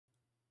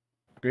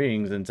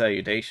Greetings and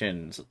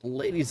salutations,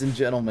 ladies and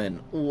gentlemen.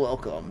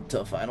 Welcome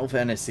to Final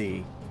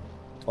Fantasy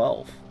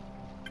 12.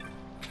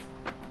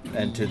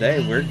 And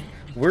today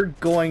we're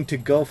going to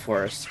go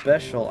for a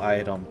special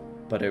item,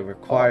 but it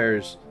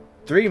requires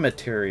 3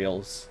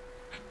 materials.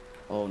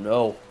 Oh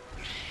no.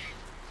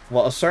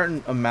 Well, a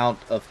certain amount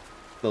of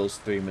those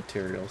 3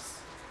 materials.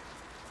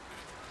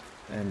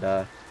 And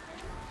the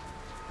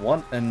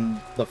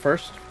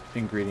first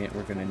ingredient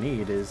we're gonna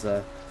need is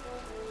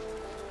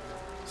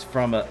it's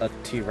from a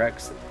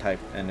T-Rex type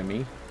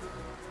enemy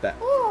that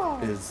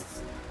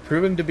is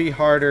proving to be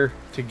harder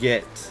to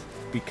get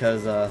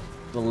because the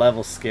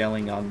level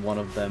scaling on one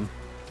of them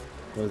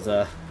was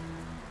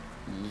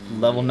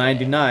level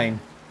 99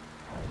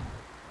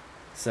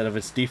 instead of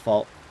its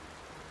default.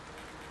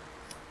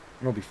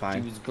 It'll be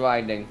fine. He was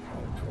grinding.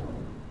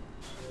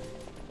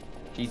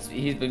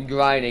 He's been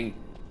grinding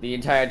the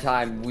entire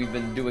time we've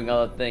been doing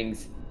other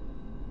things.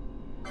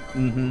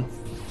 Mm-hmm.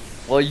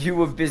 While you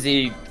were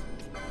busy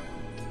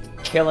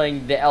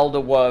killing the Elder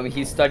Worm,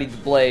 he studied the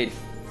blade.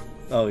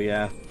 Oh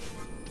yeah.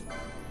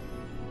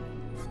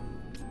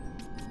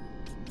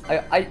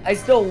 I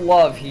still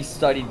love he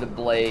studied the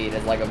blade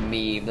as like a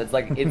meme. That's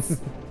like it's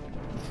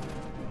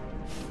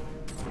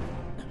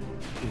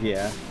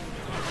Yeah.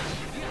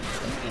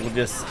 We'll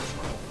just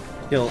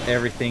kill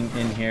everything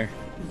in here.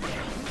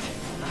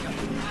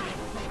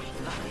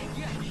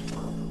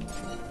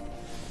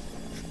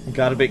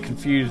 Got a bit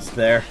confused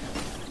there.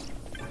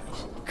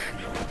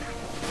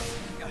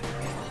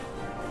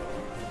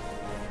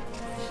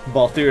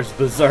 Balthier's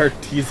berserk.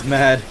 He's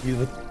mad.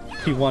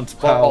 He wants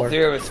power.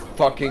 Balthier is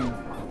fucking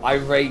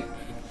irate.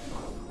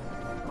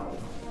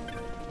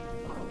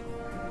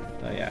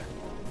 Oh yeah.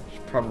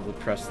 Should probably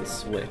press the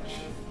switch.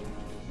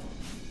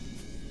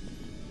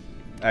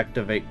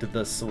 Activate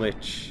the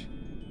switch.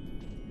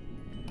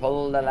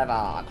 Pull the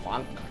lever,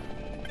 clunk.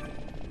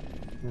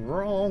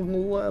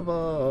 Wrong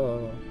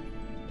lever.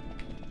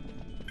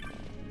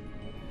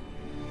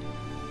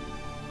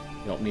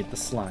 You don't need the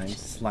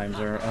slimes. Slimes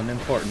are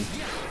unimportant.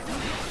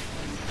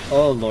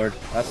 Oh lord,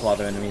 that's a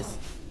lot of enemies.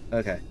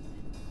 Okay.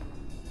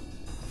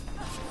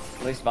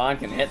 At least Vaughn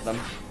can hit them.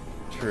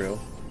 True.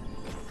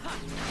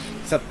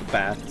 Except the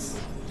bats.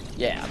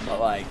 Yeah, but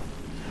like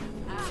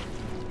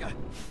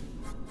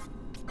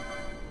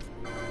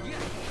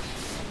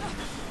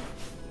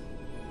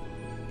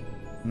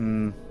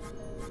I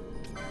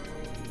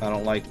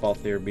don't like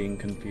Balthier being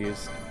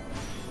confused.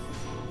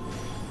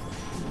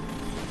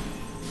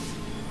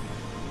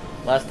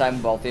 last time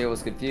Balthier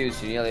was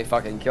confused, he nearly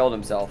fucking killed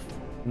himself.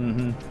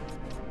 Mm-hmm.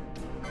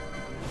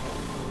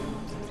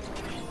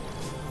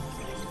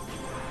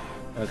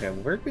 Okay,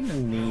 we're gonna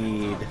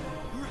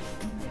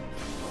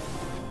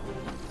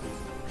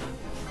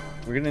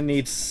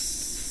need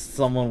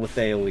someone with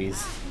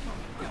AoEs.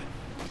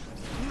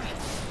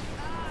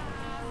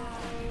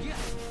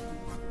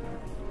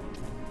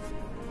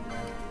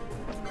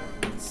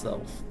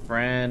 So,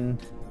 friend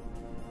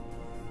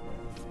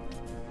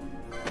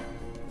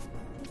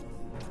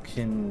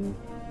can,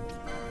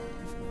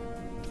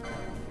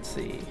 let's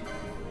see. You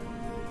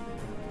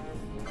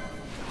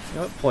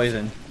know what?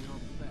 Poison.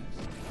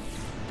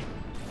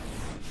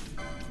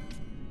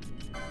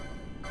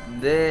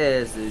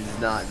 This is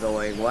not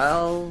going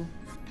well.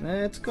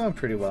 It's going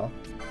pretty well.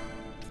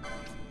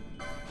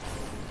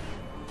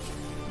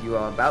 You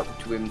are about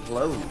to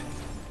implode.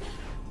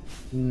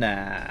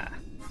 Nah.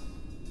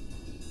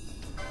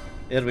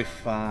 It'll be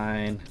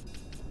fine.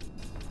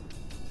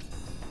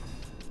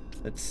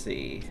 Let's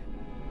see.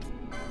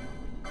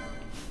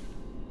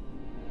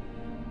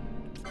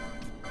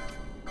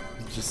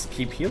 Just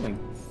keep healing.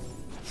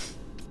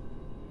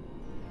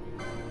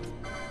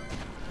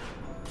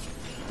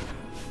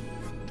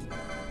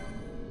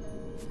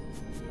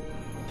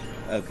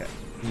 Okay.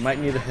 You might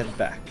need to head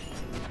back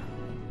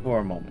for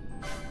a moment.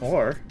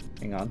 Or,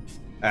 hang on.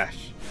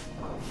 Ash.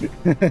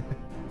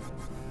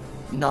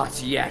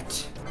 Not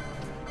yet.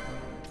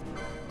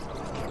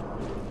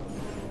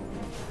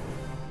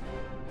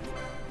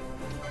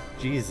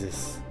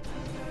 Jesus.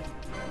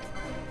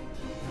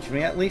 Can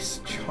we at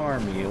least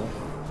charm you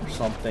or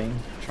something?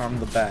 Charm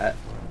the bat.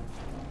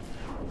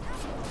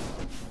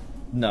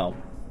 No.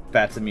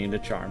 Bat's immune to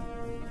charm.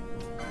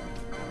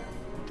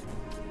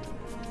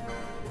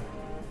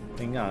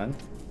 Hang on.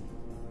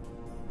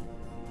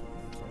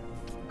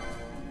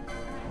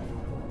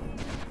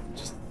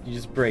 You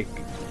just break.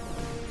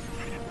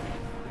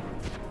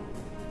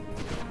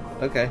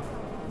 Okay.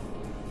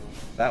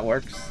 That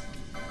works.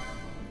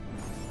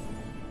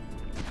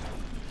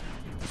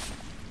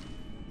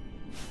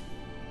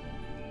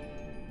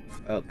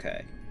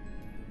 Okay.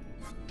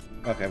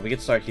 Okay, we can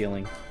start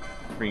healing.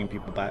 Bringing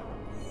people back.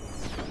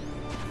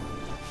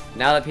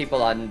 Now that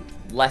people are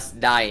less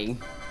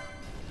dying.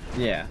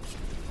 Yeah.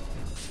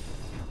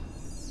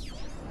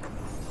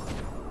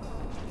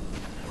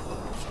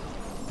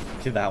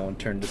 Okay, that one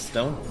turned to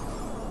stone.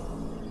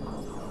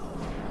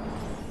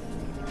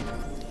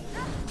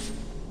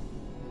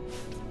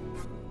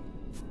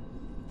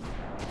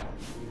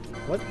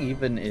 What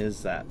even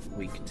is that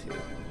weak to?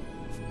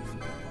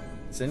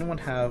 Does anyone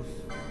have...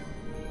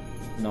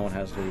 No one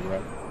has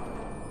reroute.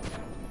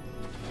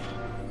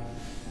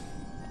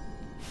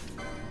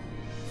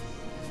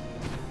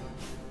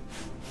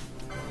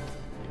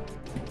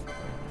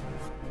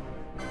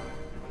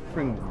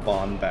 Bring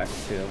Vaughn back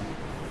too.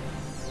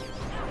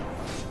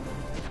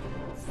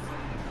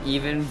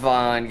 Even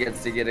Vaughn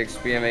gets to get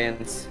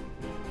experience.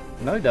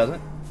 No, he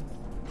doesn't.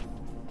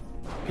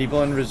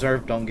 People in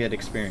reserve don't get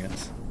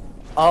experience.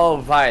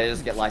 Oh, right, they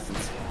just get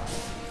license.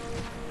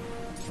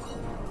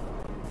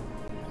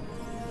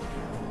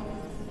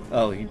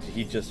 Oh,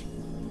 he just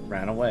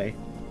ran away.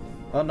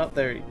 Oh no,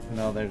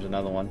 there's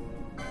another one.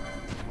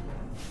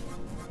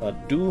 A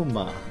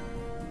Duma.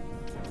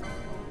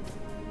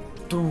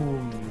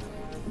 Doom.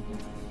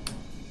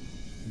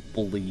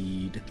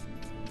 Bleed.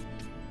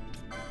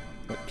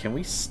 But can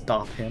we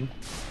stop him?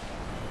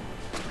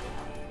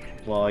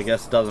 Well, I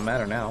guess it doesn't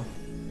matter now.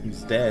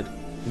 He's dead.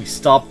 We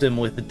stopped him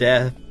with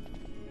death.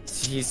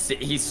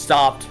 He's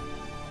stopped.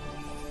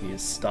 He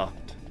is stopped.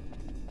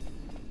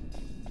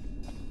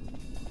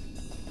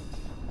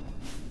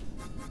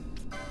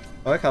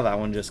 I like how that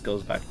one just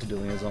goes back to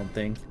doing his own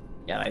thing.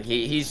 Yeah, like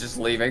he's just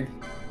leaving.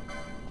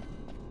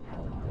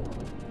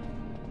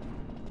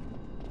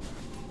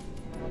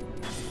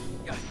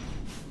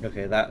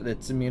 Okay,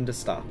 it's immune to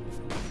stop.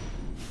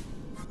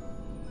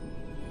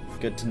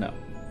 Good to know.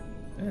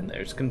 And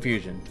there's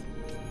confusion.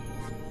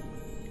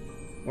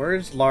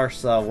 Where's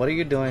Larsa? What are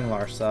you doing,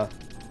 Larsa?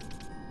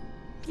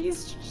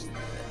 He's just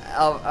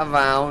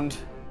around.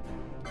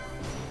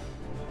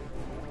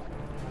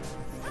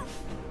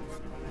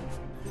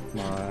 Come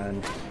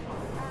on.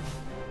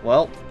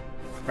 Well,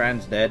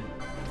 Fran's dead.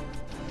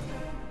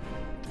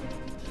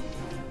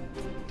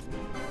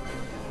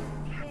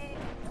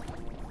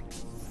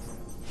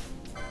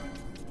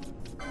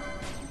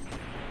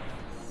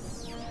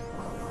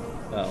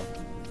 Oh.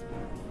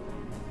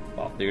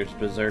 Balthier's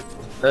berserk.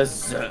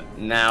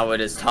 Now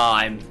it is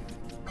time.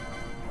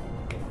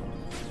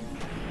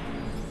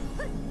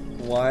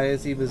 Why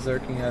is he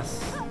berserking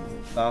us?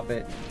 Stop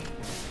it.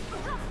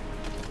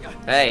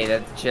 Hey,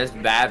 that's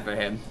just bad for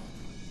him.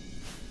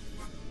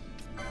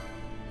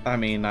 I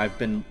mean, I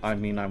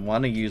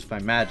want to use my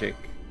magic,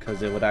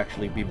 because it would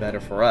actually be better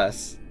for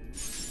us.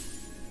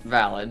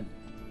 Valid.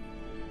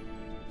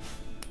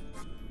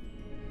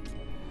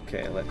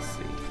 Okay, let's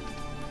see.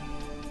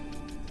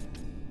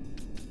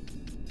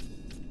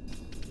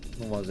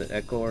 What was it?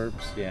 Echo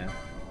Orbs? Yeah.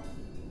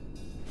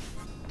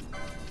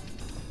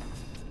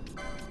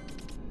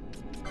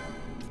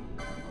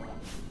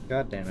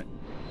 God damn it.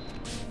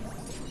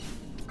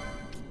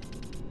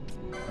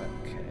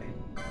 Okay.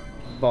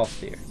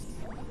 Balthier.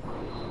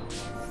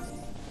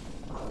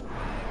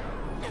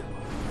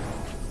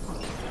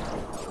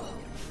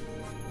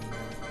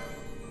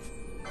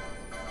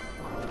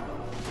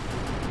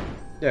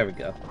 There we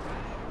go.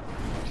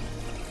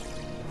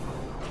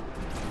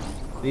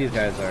 These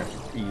guys are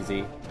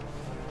easy.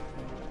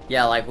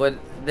 Yeah, like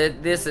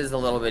this is a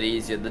little bit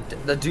easier.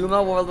 The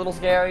Duma were a little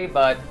scary,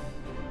 but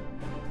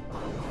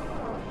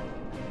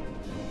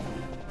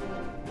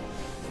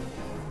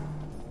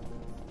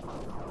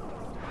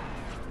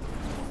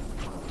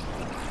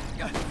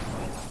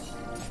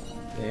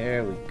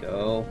there we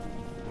go.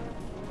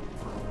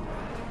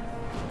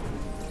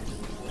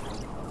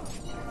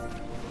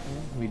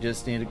 We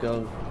just need to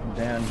go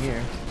down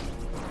here.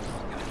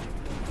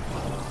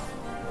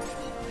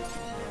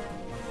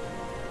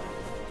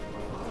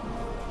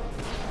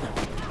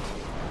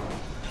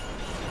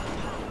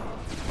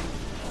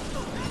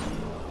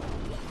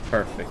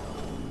 Perfect.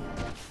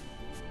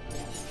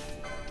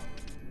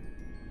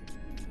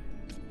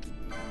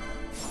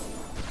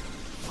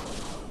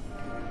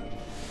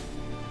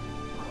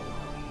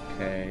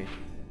 Okay.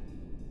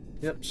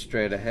 Yep,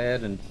 straight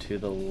ahead and to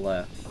the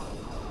left.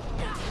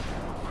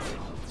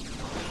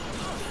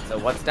 so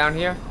what's down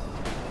here?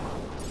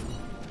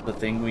 The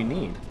thing we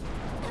need.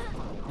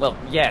 Well,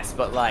 yes,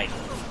 but like,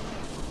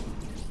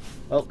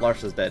 Oh,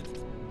 Lars is dead.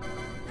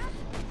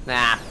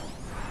 nah.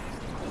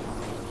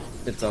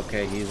 It's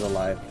okay, he's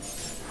alive.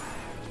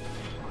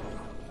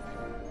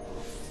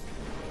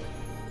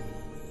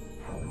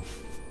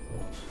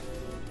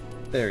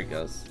 There he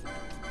goes.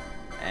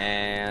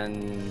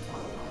 And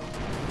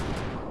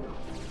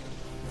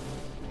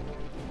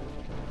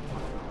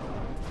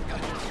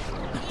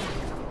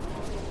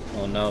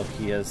Oh no,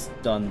 he has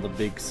done the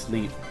big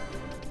sleep.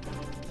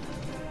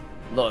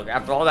 look,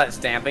 after all that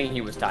stamping,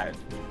 he was tired.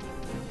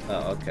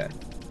 Oh, okay.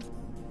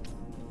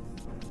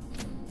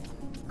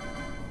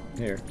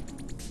 Here.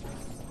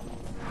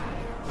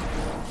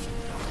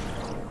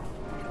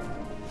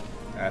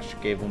 Ash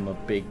gave him a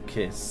big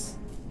kiss.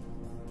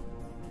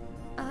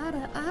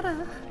 Ada,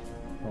 Ada.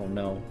 Oh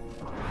no.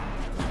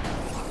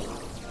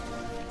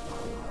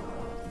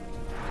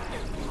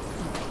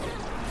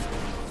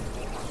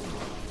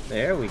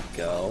 There we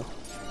go.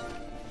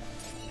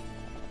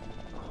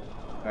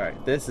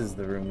 Alright, this is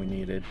the room we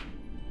needed.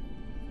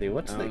 See,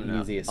 what's the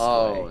easiest way?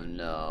 Oh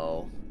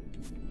no.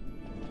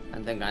 I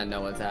think I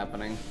know what's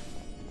happening.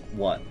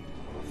 What?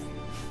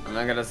 I'm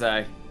not gonna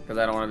say, because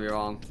I don't want to be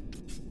wrong.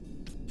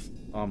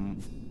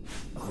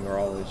 You're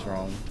always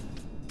wrong.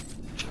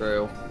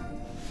 True.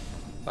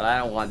 But I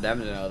don't want them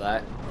to know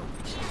that.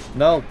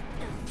 No!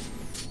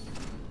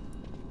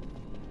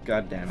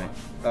 God damn it.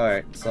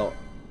 Alright, so...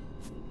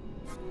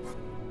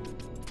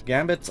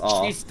 Gambit's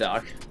off. She's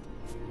stuck.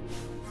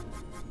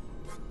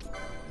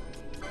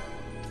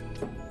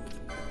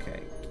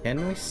 Okay,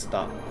 can we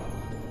stop?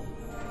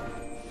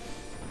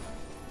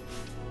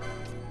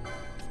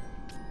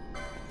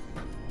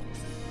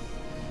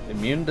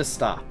 Immune to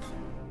stop.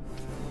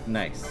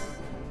 Nice.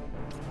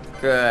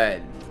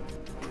 Good.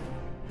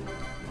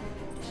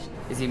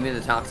 Is he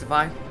immune to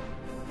Toxify?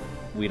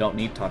 We don't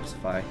need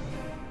Toxify.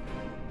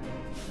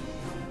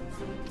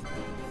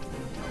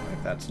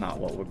 If that's not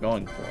what we're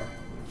going for.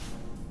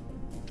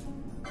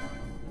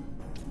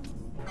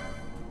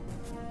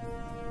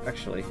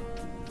 Actually.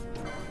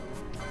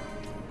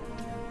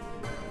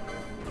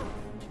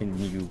 Can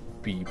you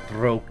be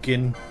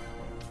broken?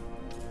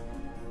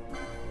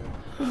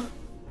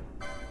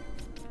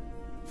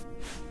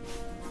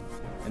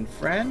 And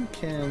Fran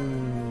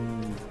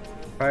can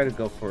try to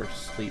go for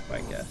sleep,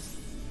 I guess.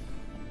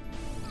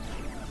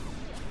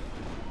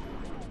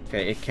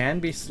 Okay, it can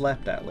be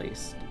slept at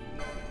least.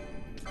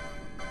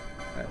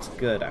 That's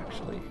good,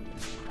 actually.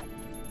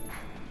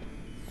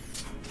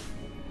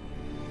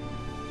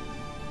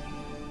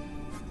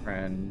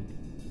 Fran...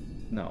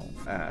 No,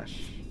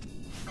 Ash.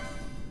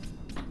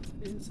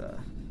 Is,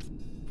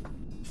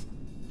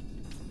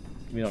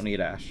 we don't need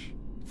Ash.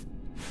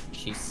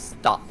 She's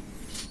stuck.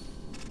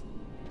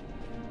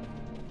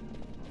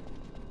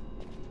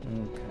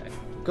 Okay,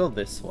 go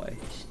this way.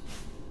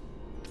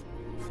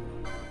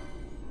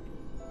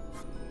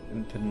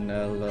 And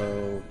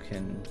Pinello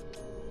can...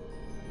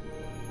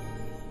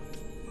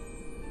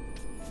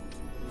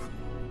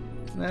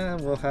 Nah,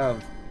 we'll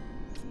have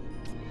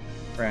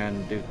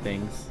Fran do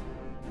things.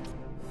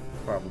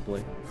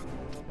 Probably.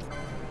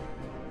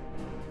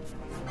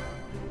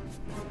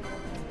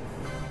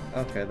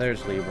 Okay,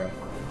 there's Libra.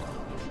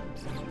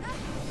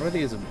 What are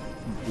these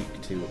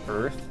weak to?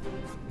 Earth?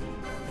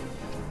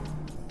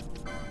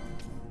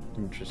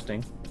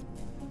 Interesting.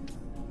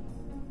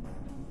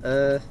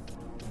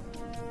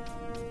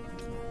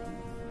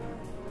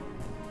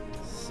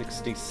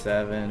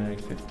 67,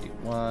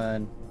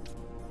 51.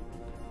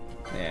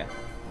 Yeah.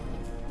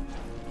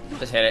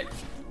 Just hit it.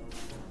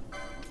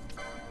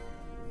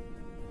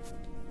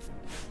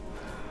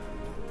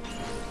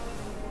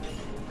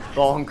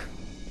 Bonk.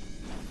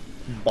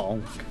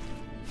 Bonk.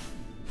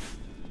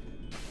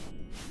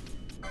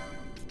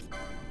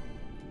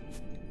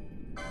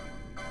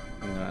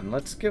 Hang on,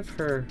 let's give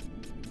her...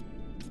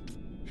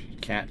 She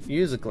can't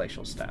use a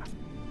glacial staff.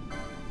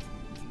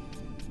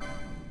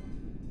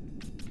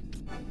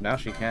 Now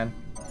she can.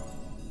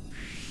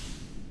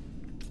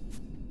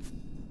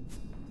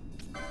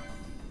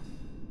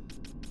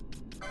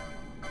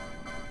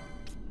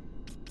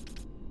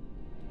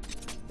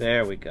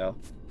 There we go.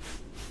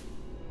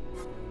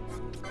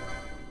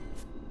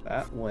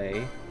 That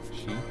way,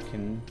 she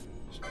can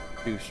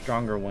do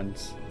stronger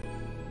ones.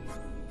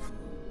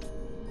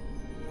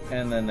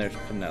 And then there's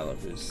Pinella,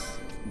 who's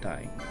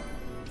dying.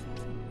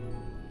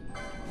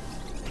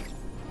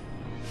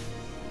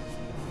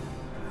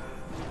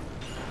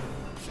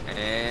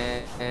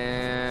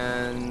 And...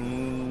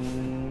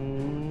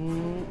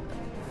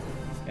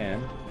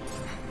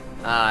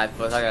 I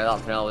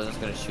thought Pinella was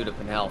just gonna shoot up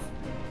in health.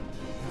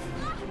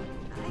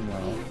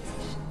 No.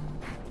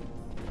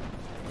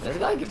 This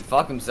guy can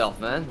fuck himself,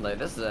 man. Like,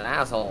 this is an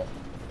asshole.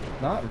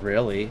 Not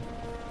really.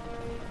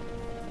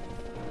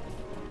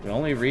 The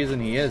only reason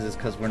he is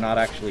because we're not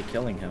actually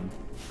killing him.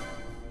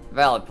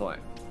 Valid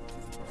point.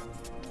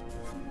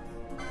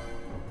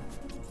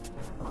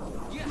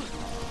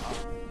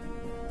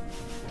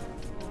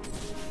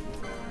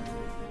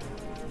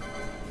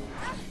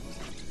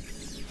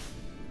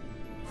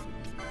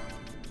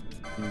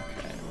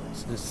 Okay,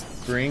 let's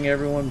just bring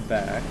everyone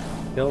back.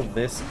 Kill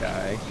this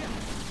guy.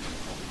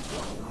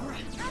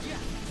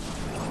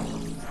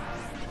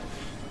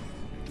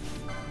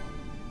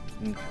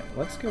 Okay,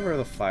 let's give her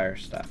the fire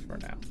staff for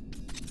now.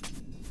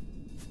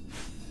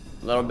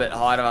 A little bit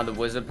harder on the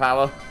wizard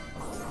power.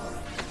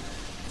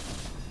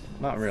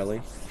 Not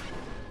really.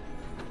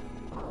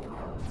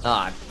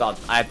 Ah,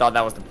 I thought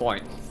that was the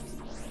point.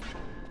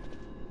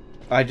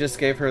 I just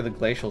gave her the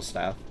glacial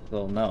staff,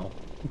 so no.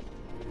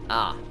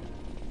 Ah.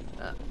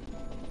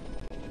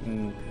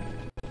 Okay.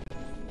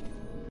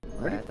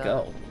 Where'd it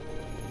go?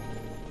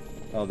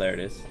 Oh, there it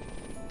is.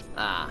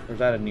 Ah. Or is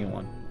that a new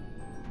one?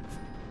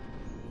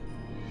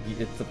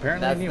 It's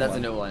apparently a new one. That's a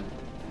new one.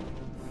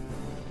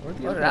 Where'd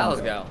the Where other did one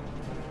Alice go?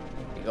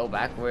 You go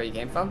back where you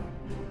came from?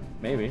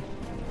 Maybe.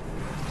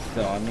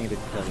 Still, I need to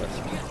kill this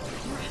one.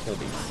 Kill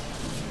these.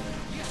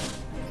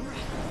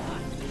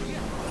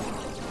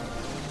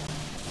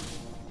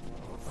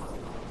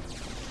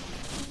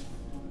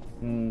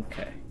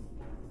 Okay.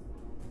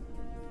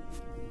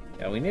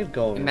 Yeah, we need to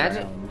go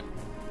around.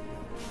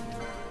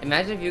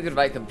 Imagine if you could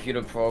write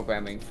computer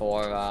programming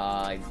for,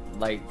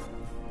 like,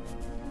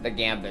 the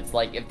gambits.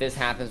 Like, if this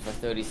happens for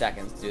 30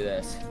 seconds, do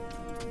this.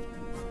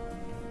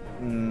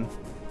 Mm.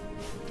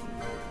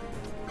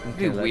 It'd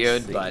be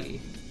weird, but...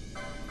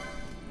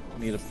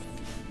 Need a...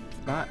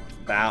 Not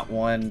that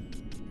one.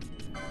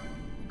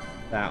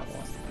 That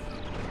one.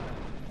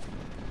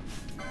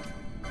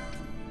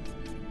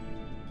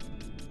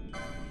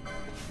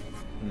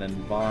 And then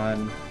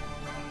Von,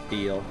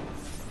 Steel,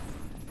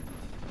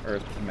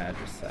 Earth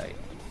Magicite.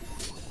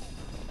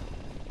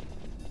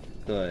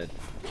 Good.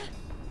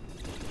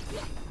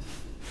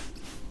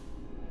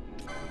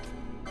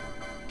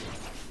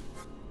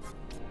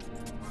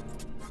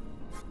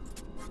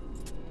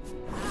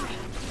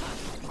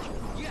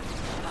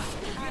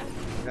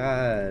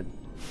 God,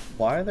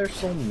 why are there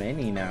so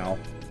many now?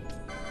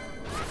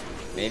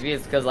 Maybe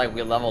it's because like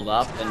we leveled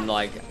up and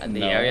like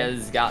the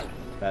area's got.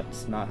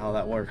 That's not how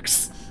that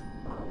works.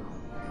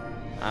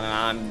 I don't know,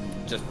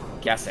 I'm just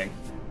guessing.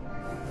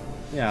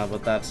 Yeah,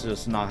 but that's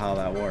just not how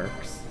that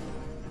works.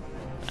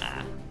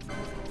 Ah.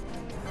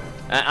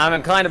 I'm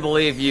inclined to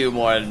believe you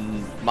more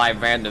than my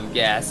random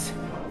guess.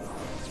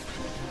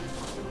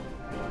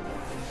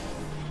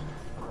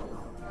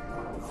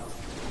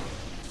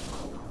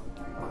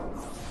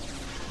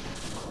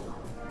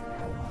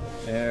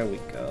 There we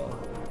go.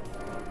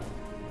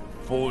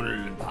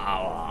 Full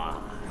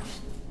power.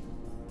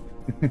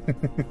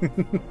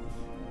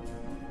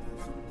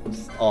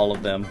 Just all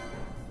of them.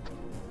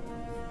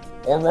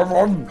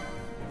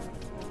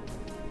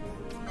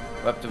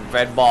 Up to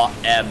red bar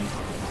M.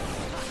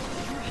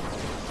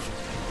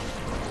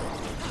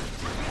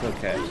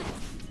 Okay.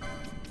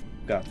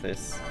 Got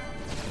this.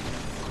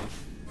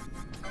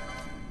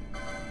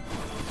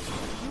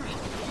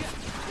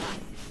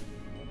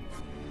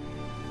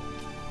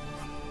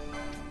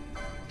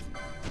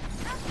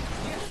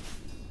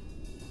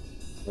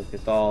 Look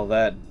at all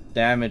that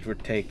damage we're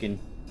taking.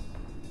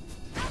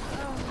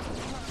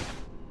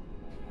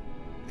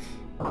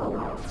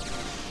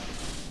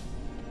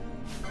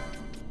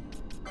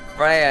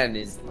 Fran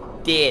is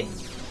dead.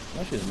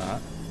 No, she's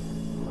not.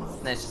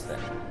 No, she's dead.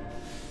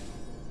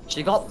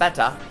 She got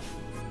better.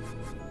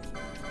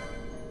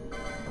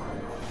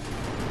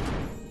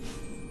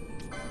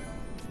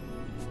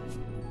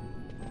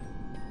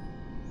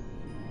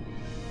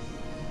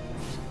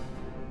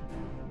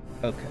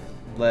 Okay,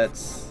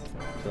 let's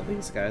kill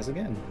these guys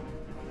again.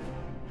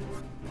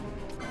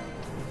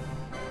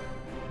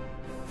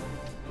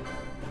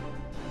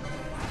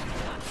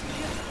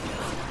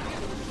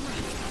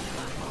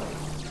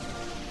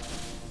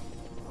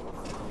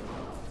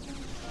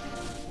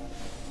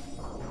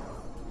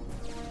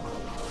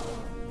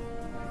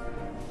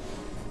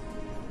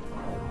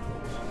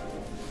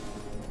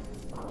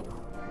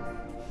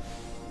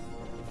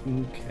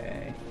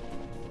 Okay.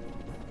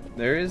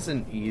 There is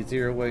an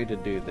easier way to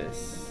do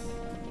this,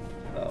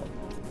 though.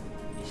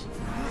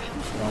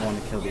 I don't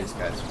want to kill these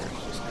guys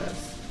first, just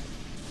because.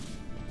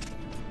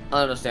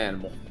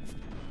 Understandable.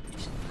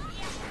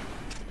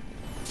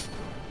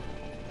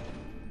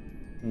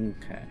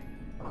 Okay.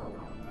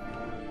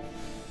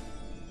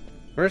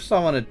 First, I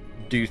want to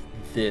do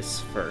this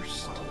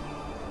first.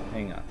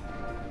 Hang on.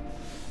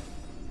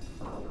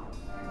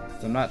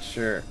 I'm not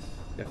sure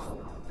if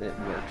it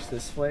works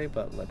this way,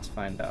 but let's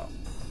find out.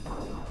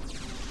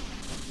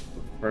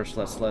 First,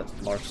 let's let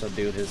Larsa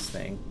do his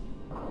thing.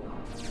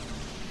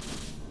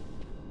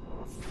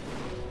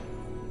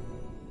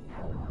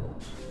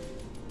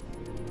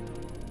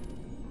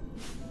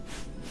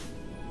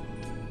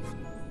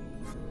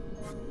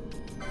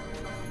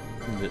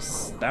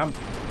 Just stamp.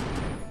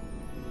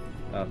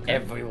 Okay.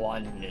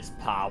 Everyone is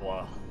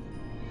power.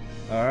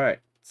 Alright,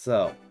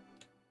 so.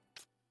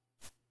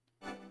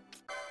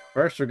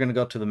 First, we're gonna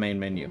go to the main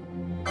menu.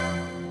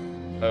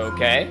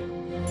 Okay.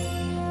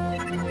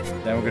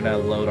 Then we're gonna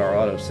load our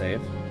autosave.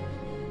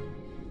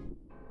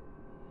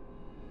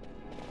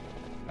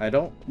 I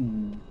don't...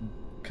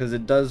 because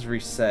it does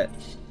reset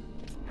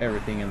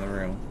everything in the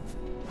room.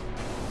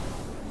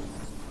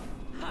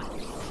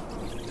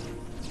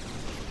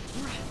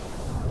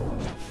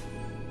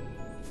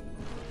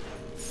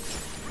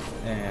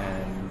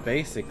 And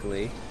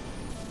basically...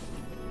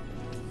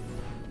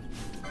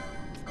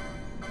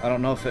 I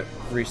don't know if it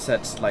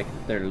resets like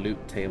their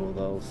loot table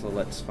though, so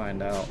let's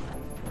find out.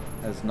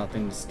 Has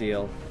nothing to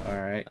steal.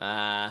 Alright.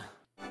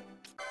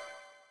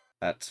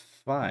 That's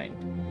fine.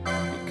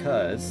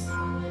 Because...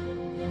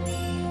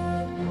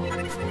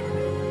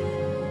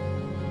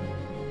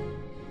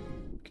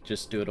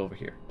 just do it over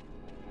here.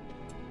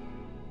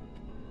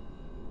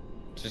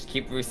 Just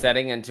keep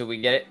resetting until we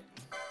get it.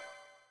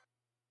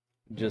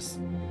 Just...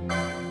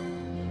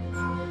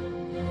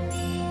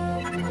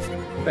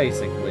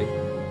 basically.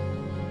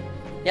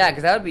 Yeah,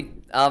 because that would be,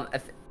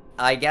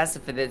 I guess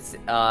if it is,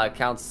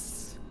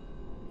 counts,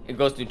 it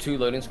goes through 2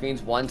 loading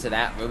screens, 1 to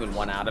that room and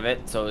 1 out of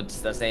it, so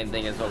it's the same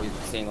thing as what we were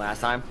seeing last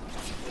time.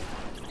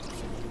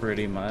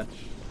 Pretty much.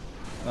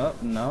 Oh,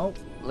 no.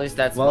 At least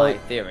that's my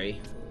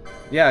theory.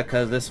 Yeah,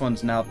 because this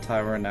one's now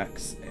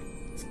Tyrannex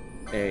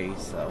A,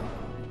 so...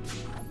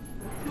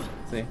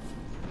 see?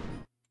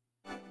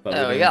 But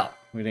there we go.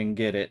 We didn't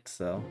get it,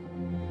 so...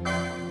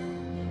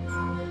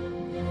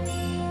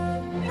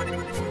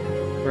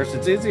 First,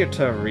 it's easier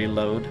to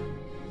reload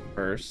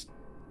first,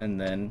 and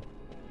then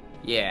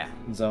Yeah.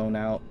 zone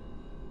out.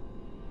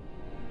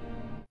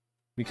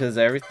 Because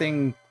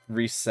everything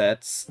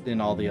resets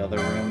in all the other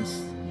rooms,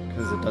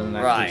 because it doesn't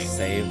actually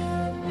save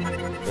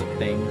the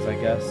things, I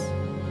guess.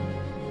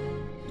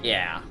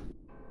 Yeah.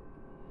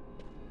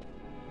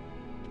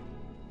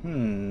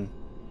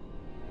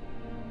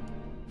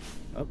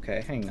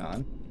 Okay, hang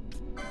on.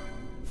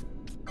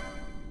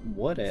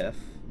 What if...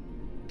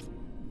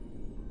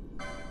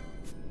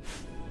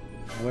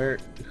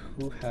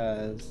 Who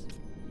has...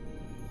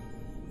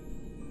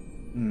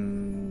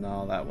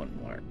 no, that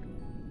wouldn't work.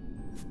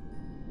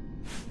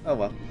 Oh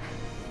well.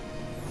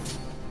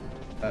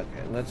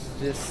 Okay, let's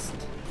just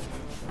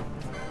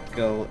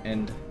go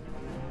and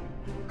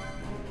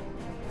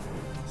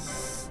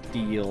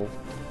steal.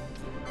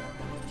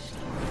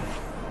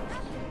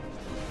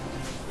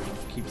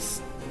 Keep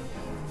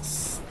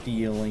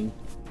stealing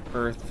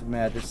Earth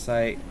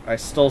Magicite. I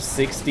stole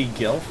 60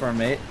 gil from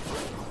it.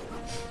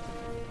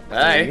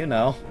 Hey. So, you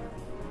know.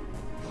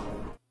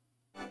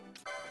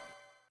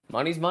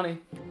 Money's money.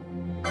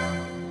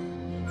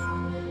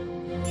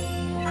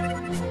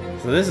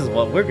 So this is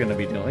what we're gonna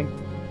be doing.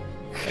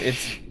 It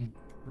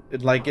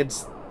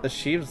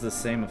achieves the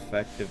same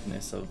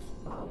effectiveness of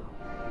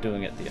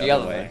doing it the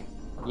other way.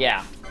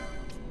 Yeah.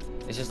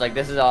 It's just like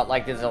this is a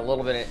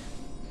little bit.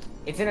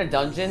 It's in a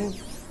dungeon,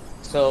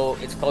 so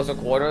it's closer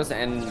quarters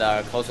and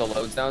closer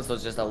load zone, so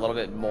it's just a little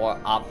bit more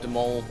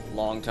optimal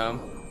long term.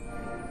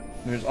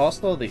 There's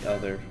also the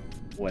other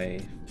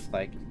way.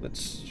 Like,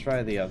 let's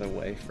try the other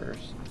way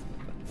first.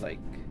 Like,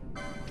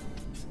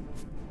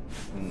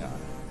 no.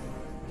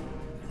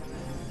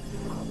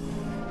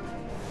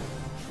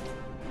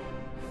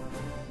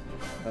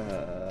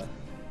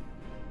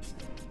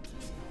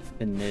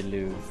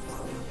 Vanillu.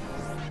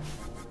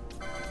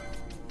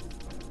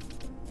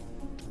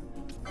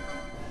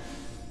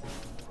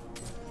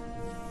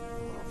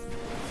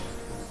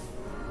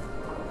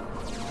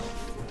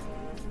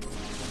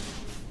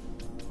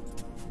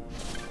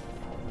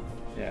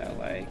 Yeah,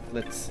 like,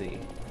 let's see.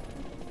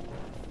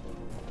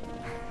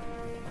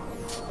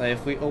 Like,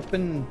 if we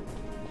open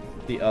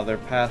the other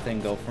path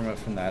and go from it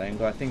from that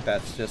angle, I think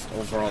that's just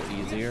overall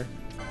easier.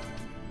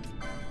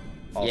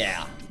 Also,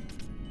 yeah.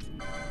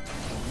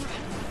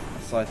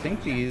 So I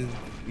think these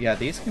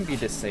can be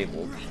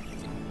disabled.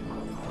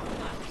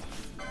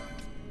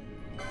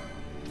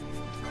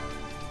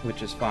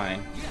 Which is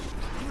fine.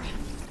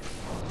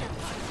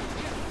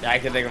 I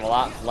can think of a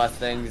lot less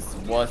things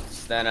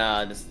worse than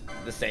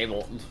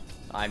disabled.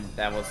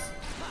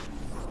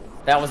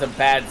 That was a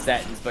bad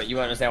sentence, but you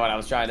understand what I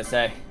was trying to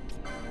say.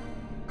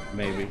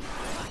 Maybe.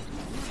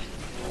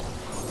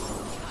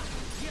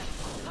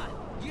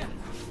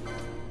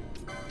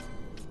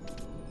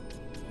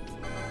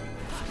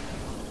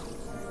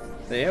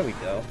 There we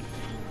go.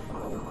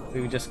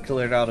 We just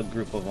cleared out a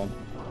group of them.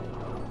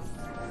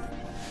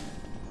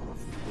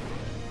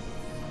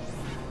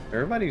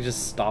 Everybody's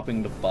just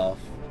stopping to buff.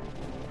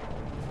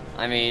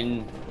 I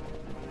mean,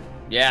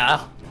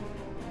 yeah.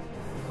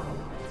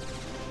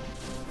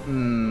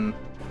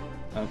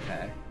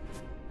 Okay.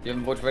 You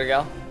have which way to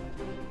go?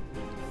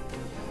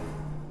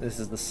 This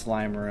is the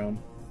slime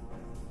room.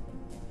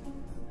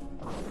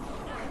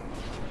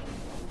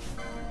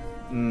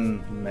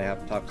 May have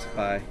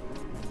Toxify.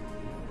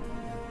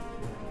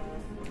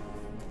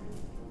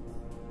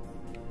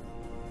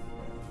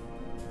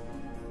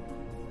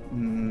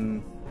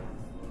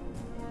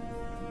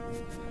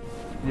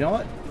 You know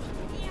what?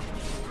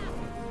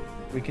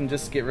 We can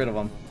just get rid of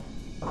them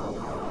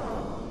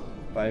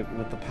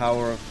with the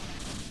power of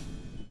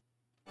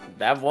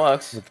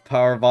works. With the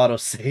power of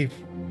autosave.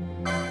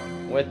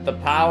 With the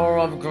power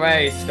of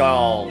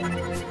Grayskull.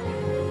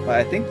 But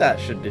I think that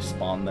should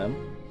despawn them.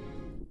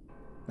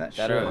 That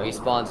should. Better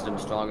respawns them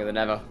stronger than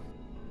ever.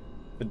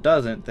 If it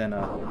doesn't, then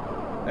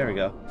there we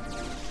go.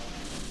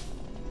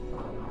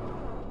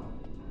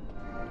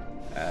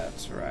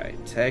 That's right.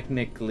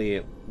 Technically,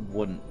 it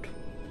wouldn't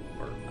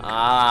work.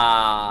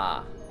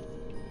 Ah.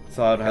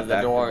 So I would have to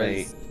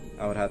activate.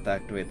 I would have to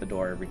activate the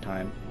door every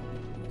time.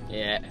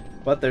 Yeah.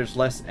 But there's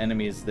less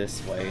enemies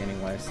this way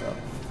anyway, so.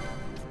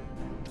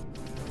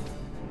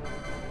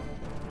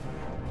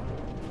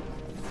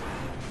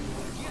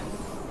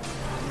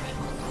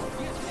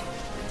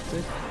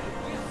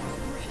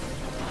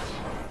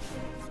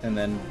 And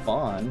then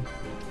Vaughn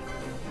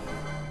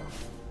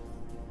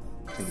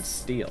can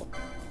steal.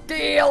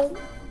 Steal!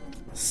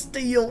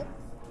 Steal!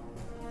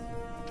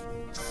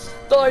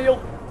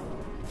 Style!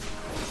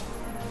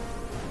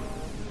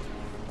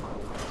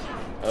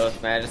 Earth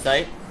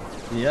Magicite?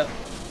 Yep.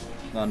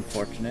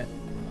 Unfortunate.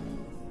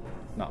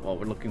 Not what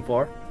we're looking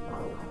for.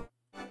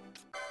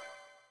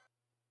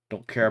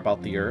 Don't care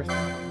about the Earth.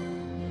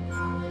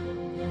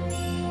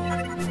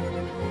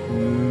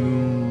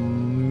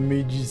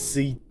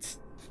 Magicite.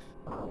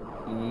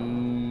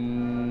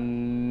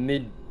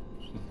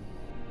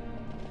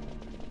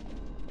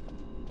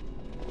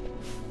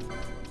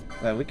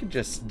 We could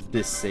just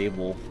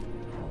disable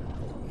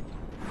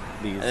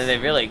these. And then they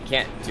really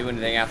can't do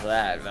anything after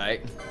that,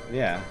 right?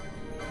 Yeah.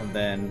 And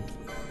then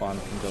spawn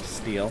can go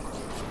steal.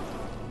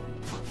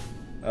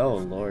 Oh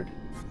lord.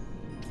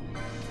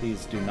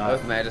 Please do not.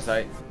 Both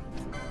magicite.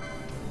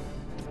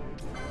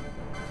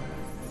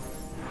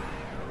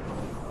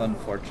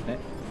 Unfortunate.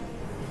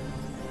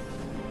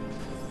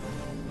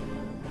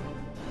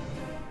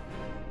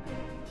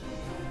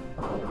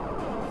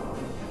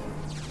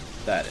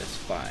 That is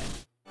fine.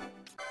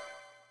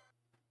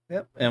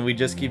 Yep, and we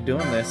just keep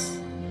doing this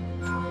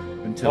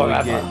until we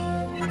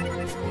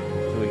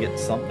get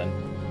something.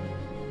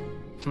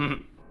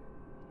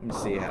 Let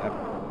me see. I'm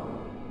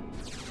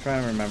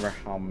trying to remember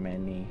how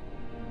many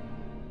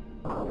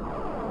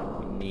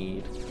we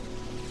need.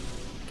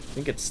 I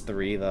think it's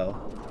 3 though.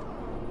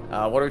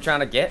 What are we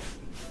trying to get?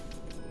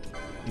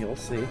 You'll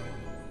see.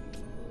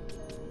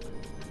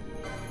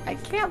 I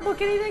can't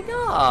look anything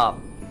up.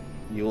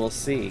 You will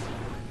see.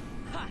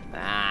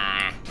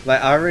 Ah.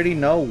 Like I already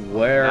know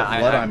what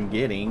I'm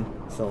getting,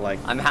 so like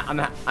I'm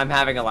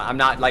having a lot. I'm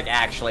not like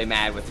actually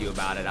mad with you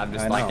about it. I'm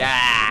just I like know.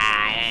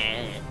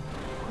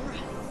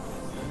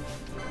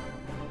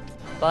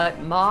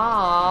 But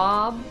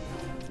mom,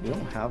 you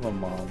don't have a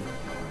mom.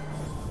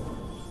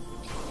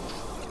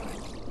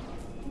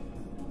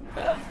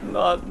 that's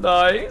not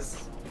nice.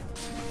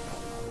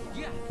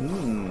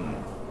 Hmm.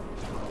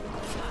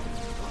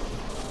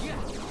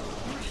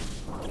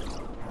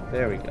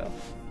 There we go.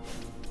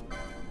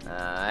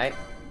 Alright.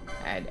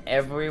 And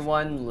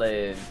everyone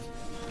lived.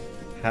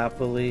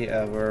 Happily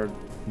ever,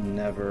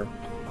 never.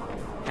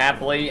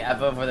 Happily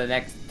ever for the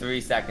next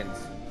 3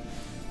 seconds.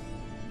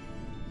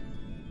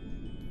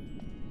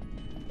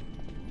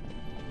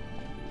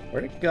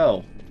 Where'd it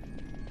go?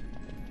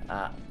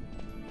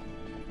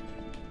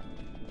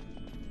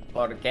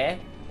 Okay.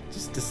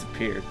 Just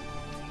disappeared.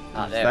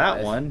 Ah, There's there that it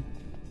is. one.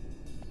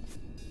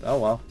 Oh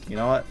well. You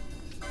know what?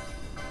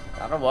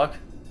 That'll work.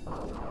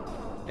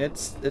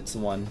 It's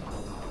one.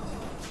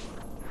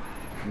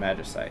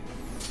 Magicite.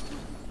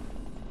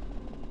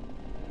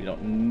 We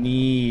don't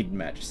need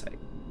magicite.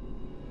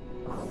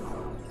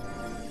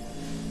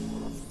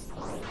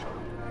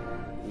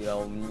 We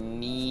don't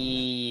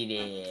need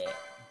it.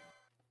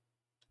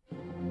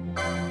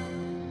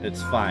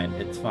 It's fine.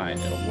 It's fine.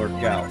 It'll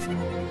work out.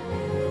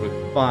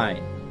 We're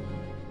fine.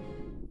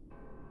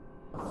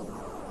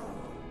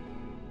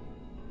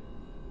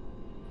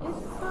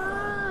 It's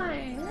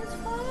fine. It's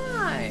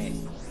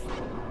fine.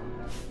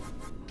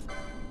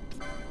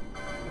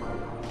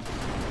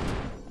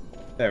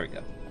 There we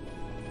go.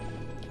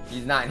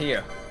 He's not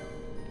here.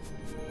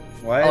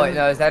 Why? Oh wait,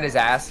 no, is that his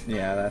ass?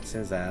 Yeah, that's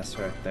his ass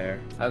right there.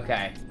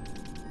 Okay.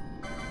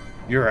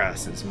 Your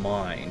ass is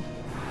mine.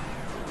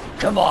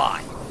 Come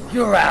on!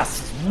 Your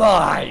ass is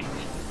mine!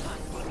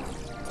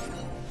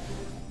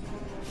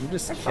 I'm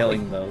just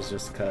killing those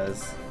just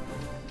cause.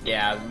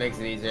 Yeah, it makes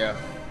it easier.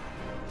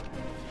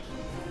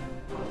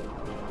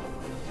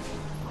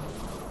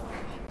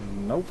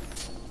 Nope.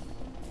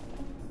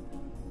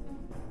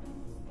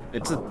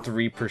 It's a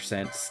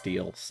 3%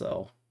 steal,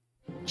 so.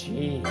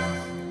 Jeez.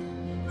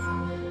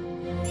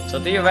 So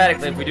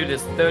theoretically, if we do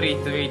this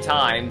 33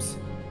 times,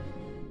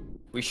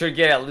 we should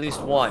get at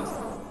least one.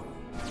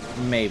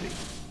 Maybe.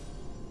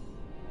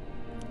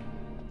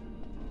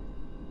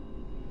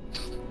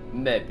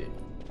 Maybe.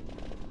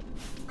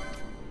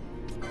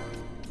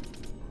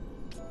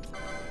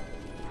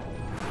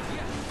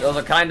 Those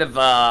are kind of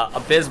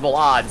abysmal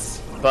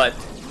odds, but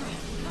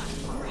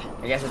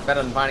I guess it's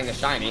better than finding a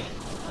shiny.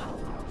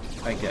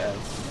 I guess.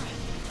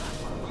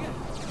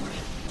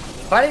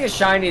 Finding a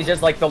shiny is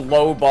just like the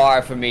low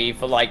bar for me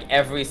for like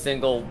every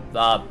single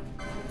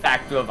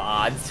factor of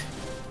odds.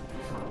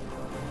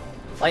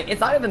 Like,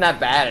 it's not even that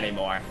bad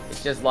anymore.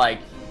 It's just like,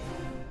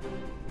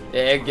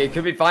 it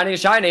could be finding a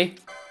shiny.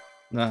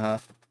 Uh-huh.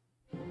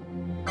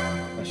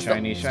 A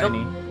shiny.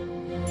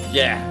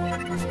 Yeah.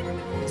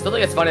 Still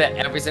think it's funny that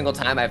every single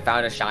time I've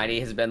found a shiny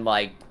has been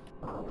like,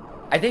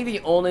 I think the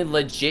only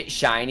legit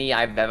shiny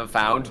I've ever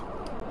found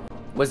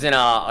was in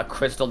a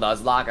Crystal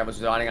Nuzlocke. I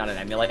was running on an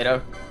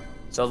emulator.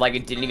 So like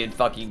it didn't even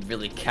fucking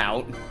really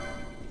count.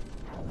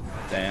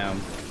 Damn.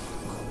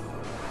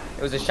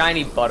 It was a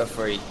shiny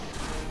Butterfree.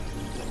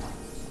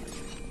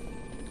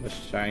 A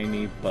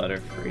shiny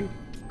Butterfree.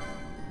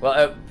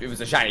 Well, it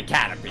was a shiny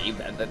Caterpie,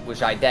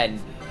 which I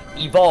then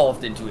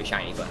evolved into a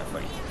shiny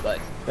Butterfree. But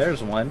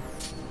There's one.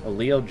 A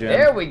Leo gem.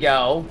 there we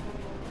go.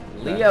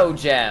 Leo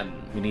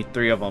gem. We need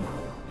 3 of them.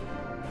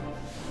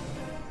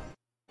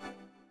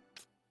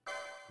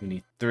 We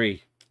need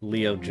 3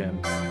 Leo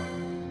gems.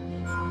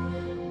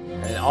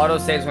 And it auto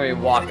saves when we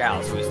walk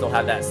out, so we still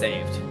have that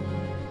saved.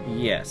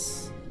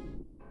 Yes.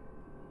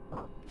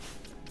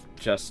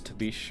 Just to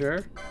be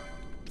sure.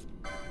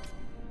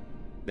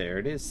 There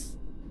it is.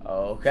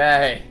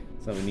 Okay.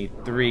 So we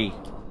need 3.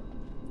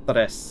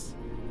 Tres.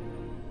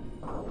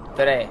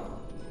 Three.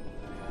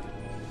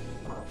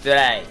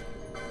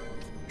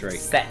 Drake.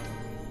 Set.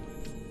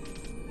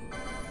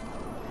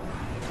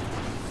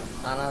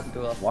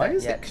 Why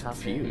is it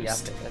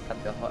confused?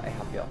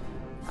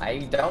 I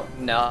don't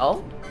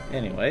know.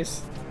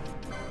 Anyways,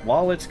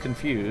 while it's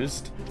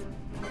confused,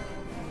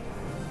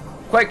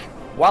 Quick,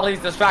 while he's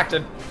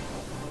distracted.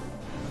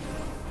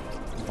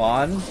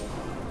 Vaughn?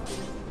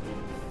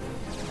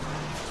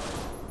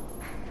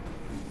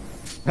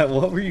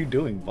 What were you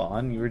doing,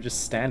 Vaughn? You were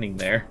just standing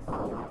there.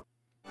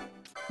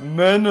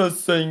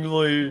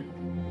 Menacingly.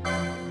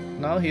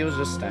 No, he was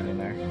just standing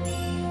there.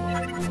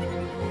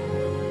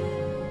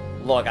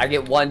 Look, I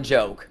get one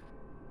joke.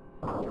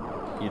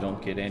 You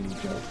don't get any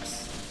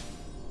jokes.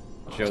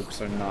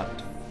 Jokes are not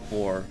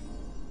for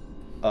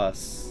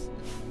us.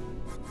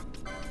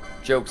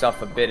 Jokes are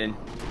forbidden.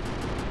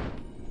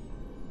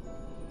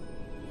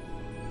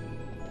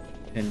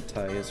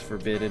 Hentai is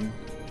forbidden.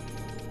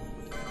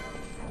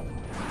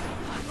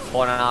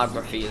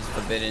 Pornography is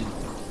forbidden.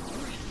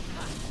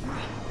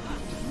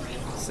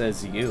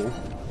 Says you.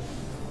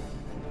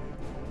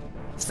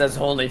 Says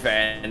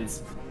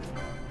OnlyFans.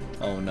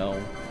 Oh no.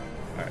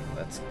 Alright,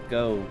 let's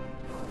go.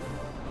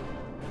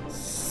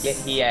 Get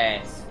he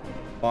ass.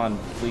 Vaughn,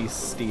 please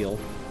steal.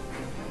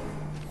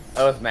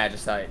 Earth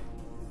Magicite.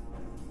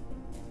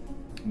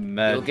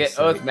 You'll get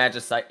Earth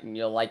Magicite and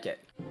you'll like it.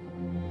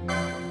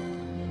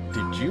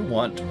 Did you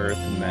want Earth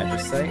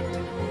Magicite?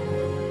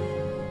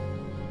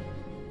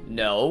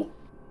 No.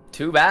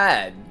 Too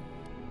bad.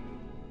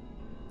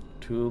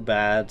 Too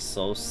bad,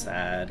 so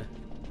sad.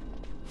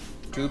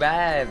 Too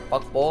bad,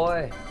 fuck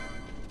boy.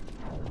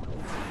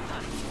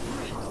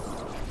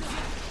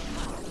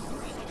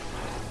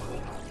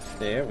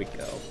 There we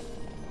go.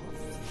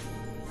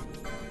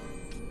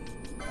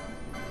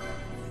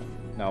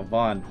 Now,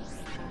 Vaughn,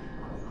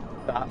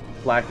 stop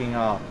slacking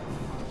off.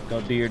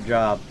 Go do your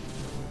job.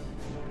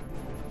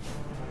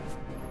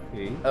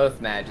 Okay. Earth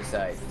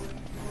Magicite.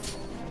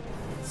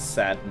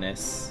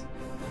 Sadness.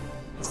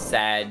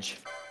 Sag.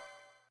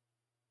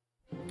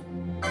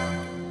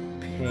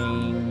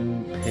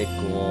 Pain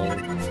pickle.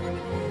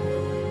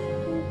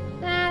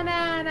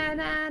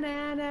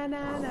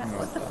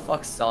 What the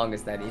fuck song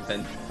is that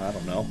even? I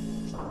don't know.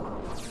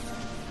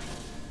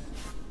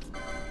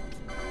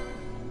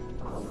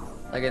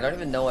 Like, I don't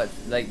even know what,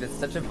 like, that's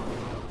such a...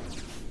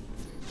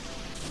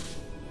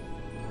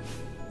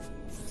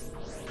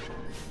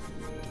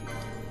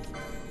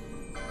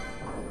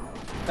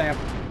 Damn.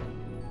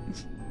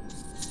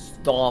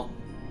 Stomp.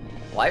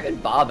 Why even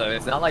bother?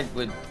 It's not like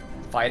we're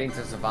fighting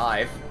to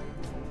survive.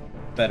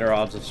 Better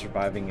odds of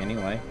surviving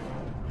anyway.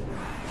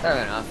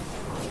 Fair enough.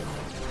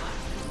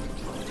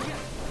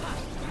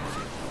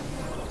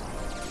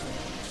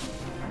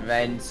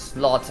 Revenge,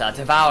 slaughter,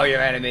 devour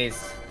your enemies.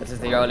 This is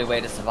the only way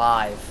to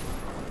survive.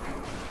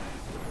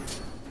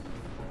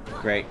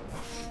 Great.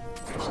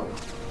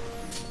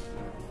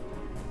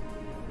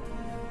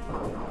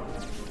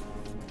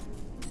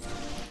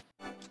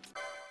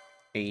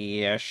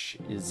 Ash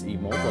is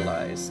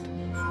immobilized.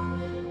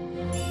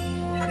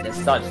 And as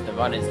such, the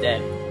run is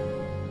dead.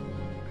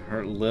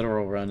 Her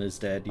literal run is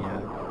dead,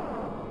 yeah.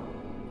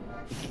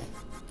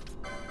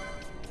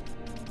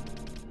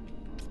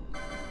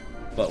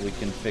 But we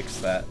can fix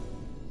that.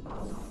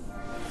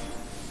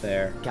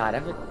 There. God,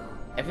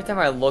 every time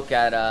I look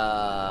at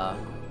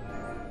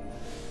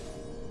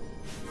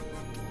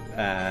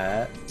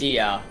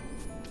Dia,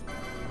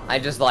 I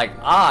just like,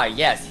 ah,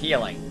 yes,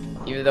 healing.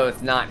 Even though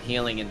it's not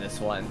healing in this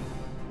one.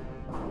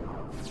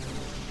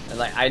 And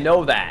like, I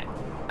know that.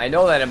 I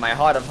know that in my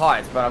heart of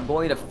hearts, but I'm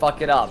going to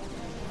fuck it up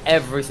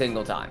every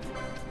single time.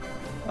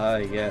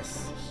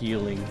 Yes,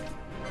 healing.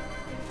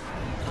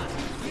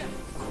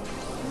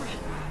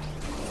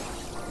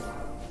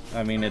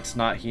 I mean, it's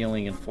not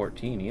healing in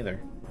 14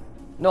 either.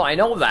 No, I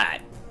know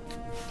that.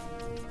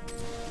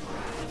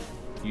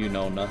 You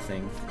know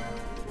nothing.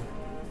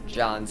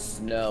 Jon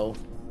Snow.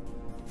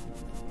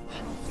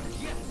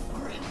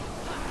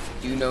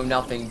 You know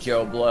nothing,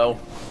 Joe Blow.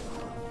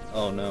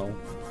 Oh no.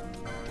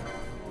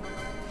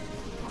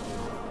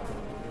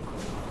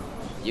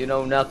 You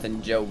know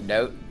nothing, Joe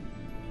Note.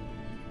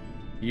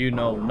 You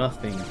know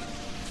nothing.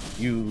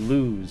 You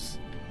lose.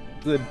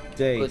 Good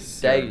day, Good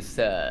sir. day,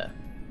 sir.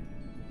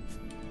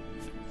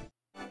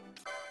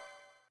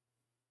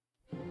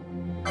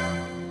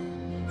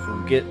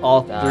 We'll get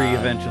all three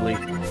eventually.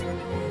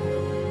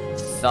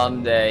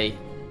 Someday.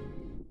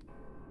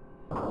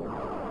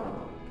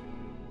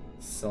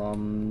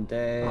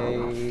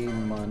 Someday,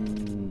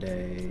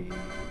 Monday.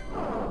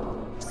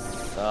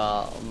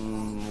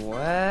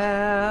 Somewhere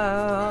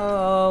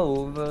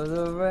over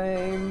the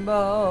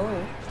rainbow.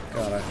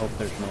 God, I hope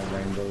there's no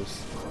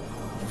rainbows.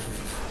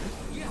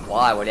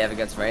 Why? What do you have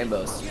against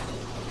rainbows?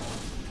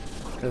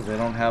 Because they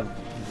don't have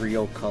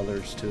real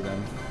colors to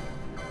them.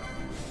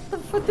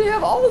 But they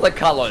have all the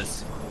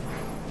colors.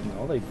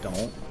 No, they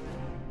don't.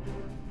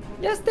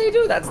 Yes, they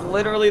do. That's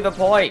literally the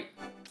point.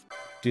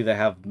 Do they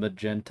have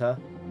magenta?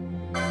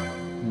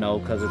 No,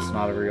 because it's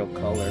not a real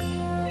color.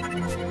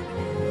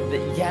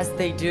 Yes,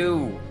 they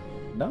do.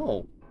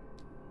 No.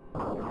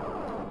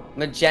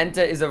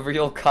 Magenta is a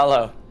real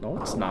color. No,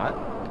 it's not.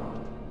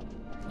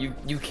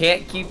 You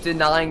can't keep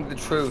denying the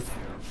truth.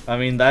 I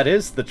mean, that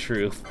is the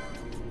truth.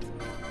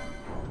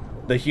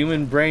 The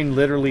human brain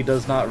literally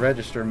does not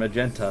register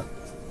magenta.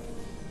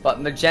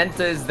 But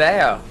magenta is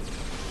there.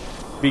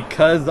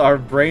 Because our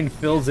brain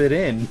fills it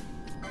in.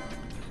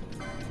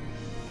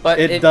 But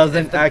it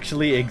doesn't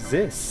actually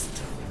exist.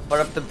 But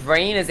if the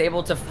brain is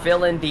able to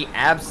fill in the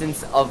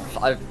absence of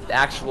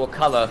actual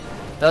color,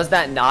 does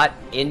that not,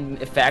 in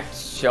effect,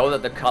 show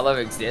that the color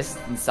exists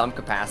in some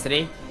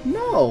capacity?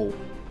 No.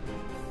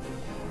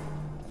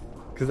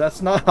 Because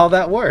that's not how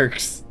that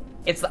works.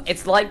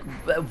 It's like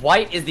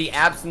white is the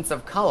absence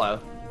of color.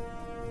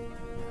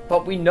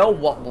 But we know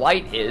what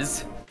white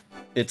is.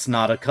 It's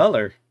not a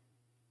color.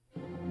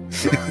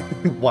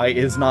 White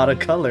is not a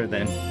color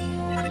then.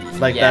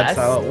 Like, yes. That's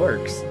how it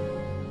works.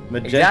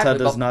 Magenta exactly,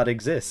 does not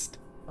exist.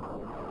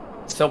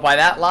 So by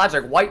that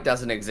logic, white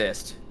doesn't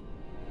exist.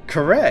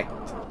 Correct.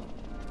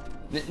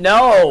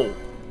 No!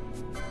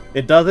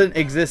 It doesn't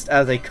exist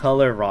as a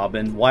color,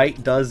 Robin.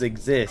 White does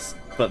exist,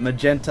 but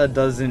magenta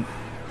doesn't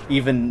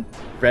even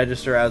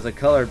register as a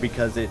color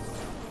because it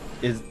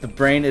is the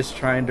brain is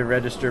trying to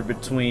register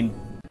between,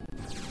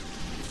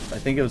 I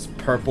think it was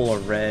purple or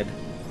red,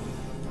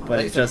 but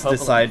it just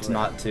decides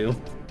not to.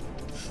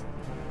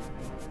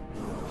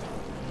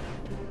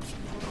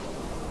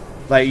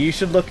 Like, you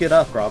should look it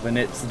up, Robin.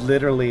 It's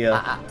literally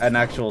an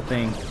actual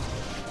thing.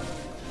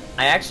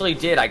 I actually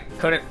did. I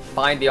couldn't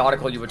find the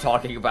article you were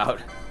talking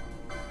about.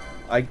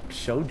 I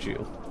showed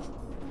you.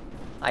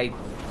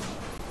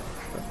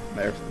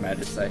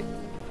 Magicite.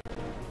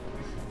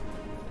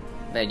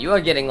 Man, you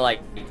are getting, like...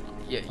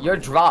 Your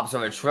drops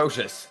are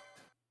atrocious.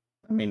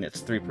 I mean,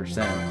 it's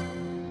 3%.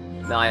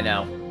 No, I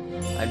know.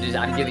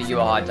 I'm giving you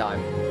a hard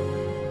time.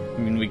 I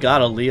mean, we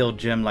got a Leo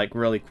gem, like,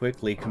 really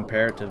quickly,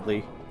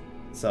 comparatively.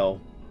 So...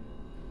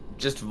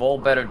 Just roll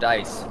better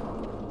dice.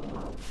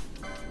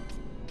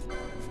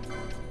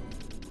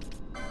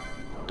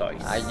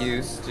 I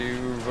used to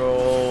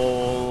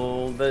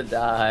roll the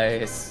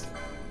dice.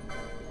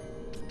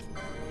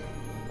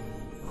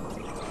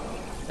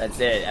 That's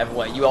it.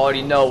 Everyone, you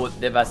already know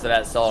the rest of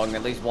that song,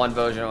 at least one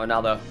version or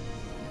another.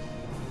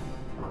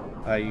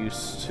 I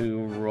used to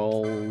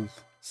roll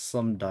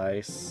some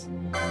dice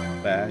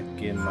back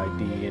in my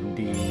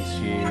D&D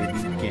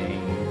shitty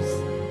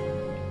games.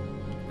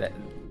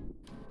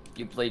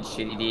 You played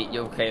shitty D.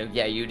 Okay,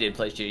 yeah, you did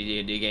play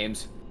shitty D&D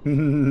games.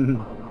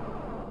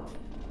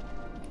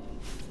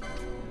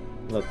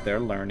 Look, they're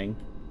learning.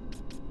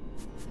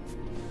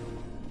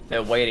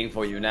 They're waiting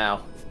for you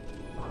now.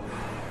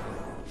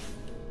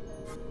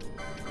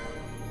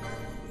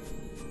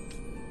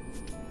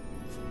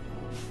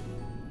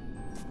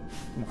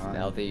 Come on.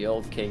 Now the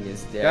old king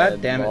is dead.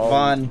 God damn it,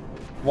 Vaughn.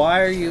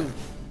 Why are you...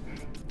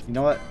 You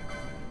know what?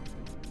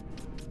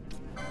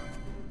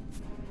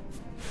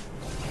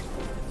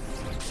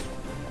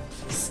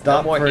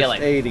 Stop no more first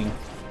healing. aiding.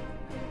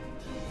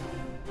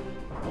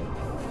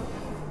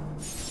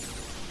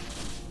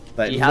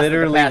 That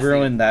literally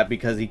ruined that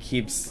because he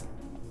keeps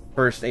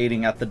first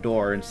aiding at the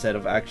door instead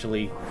of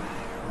actually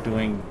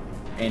doing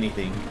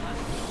anything.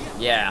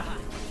 Yeah.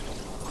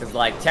 Because,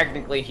 like,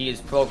 technically he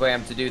is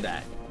programmed to do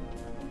that.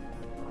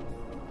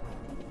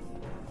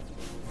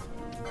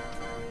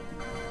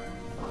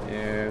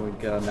 There we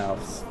go. Now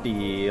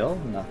steel.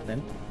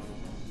 Nothing.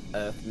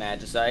 Earth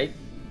Magicite.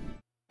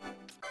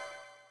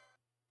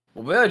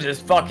 We're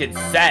just fucking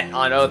set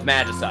on Earth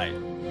Magicite.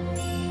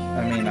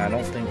 I mean, I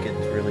don't think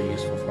it's really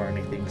useful for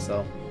anything,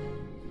 so...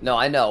 No,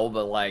 I know,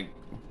 but like...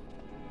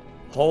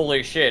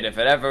 Holy shit, if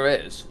it ever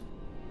is.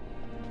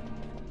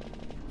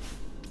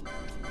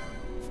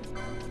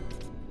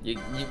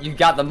 You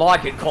got the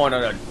market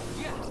cornered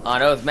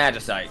on Earth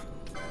Magicite.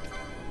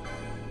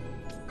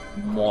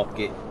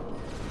 Market.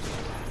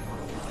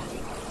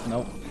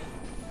 Nope.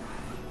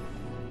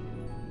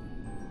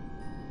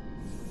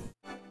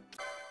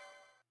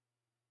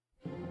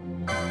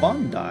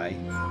 Bondi. I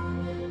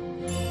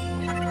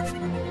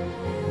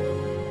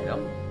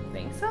don't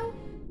think so.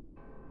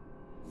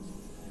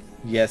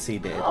 Yes, he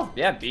did. Oh,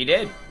 yeah, he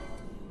did.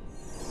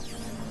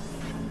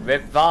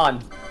 Rip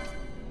Vaughn.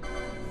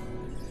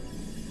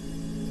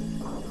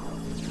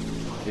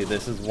 See,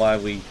 this is why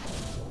we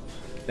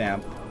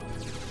stamp.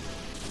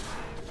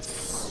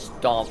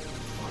 Stomp.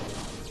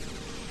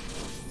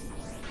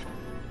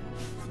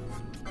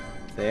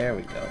 There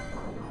we go.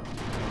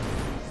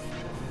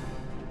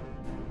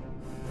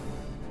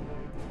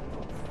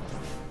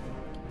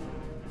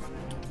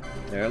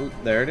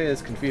 There it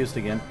is, confused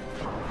again.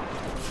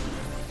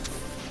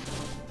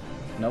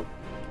 Nope.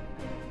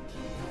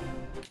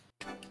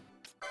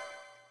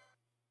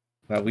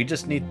 Well, we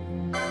just need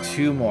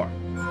 2 more.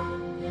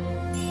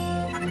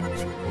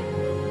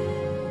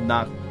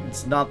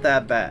 It's not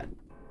that bad.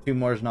 2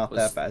 more is not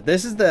that bad.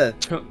 This is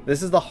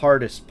the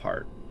hardest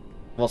part.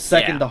 Well,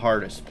 second to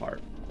hardest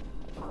part.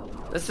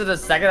 This is the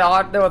second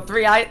hard. There were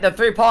 3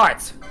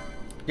 parts.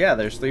 Yeah,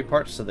 there's 3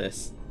 parts to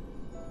this.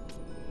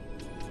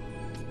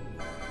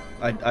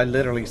 I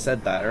literally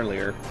said that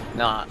earlier.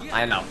 Nah,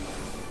 I know.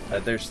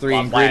 There's 3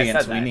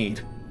 ingredients we need.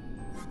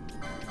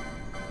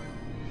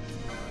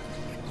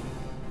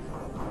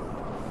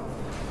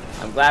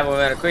 I'm glad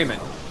we're in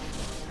agreement.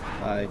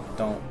 I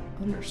don't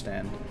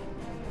understand.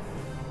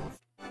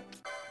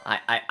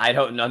 I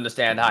don't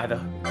understand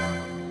either.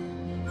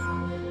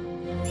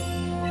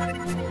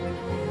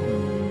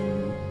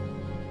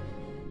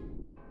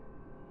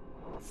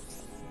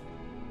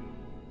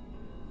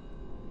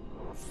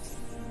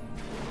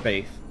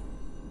 Faith.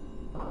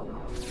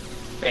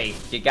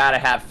 Faith. You gotta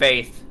have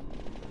faith.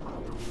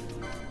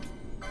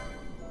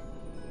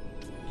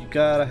 You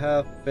gotta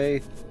have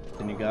faith.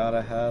 And you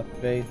gotta have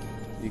faith.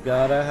 You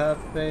gotta have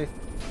faith.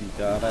 You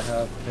gotta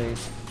have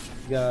faith.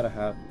 You gotta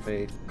have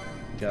faith.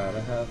 You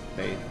gotta have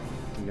faith.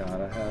 You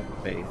gotta have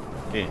faith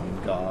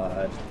in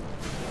God.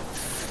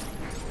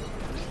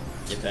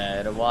 You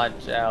better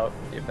watch out.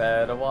 You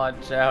better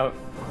watch out.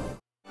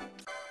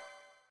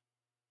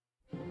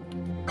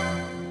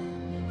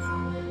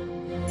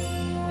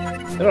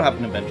 It'll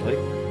happen eventually.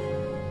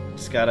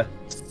 Just gotta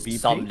be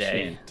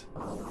Someday. patient.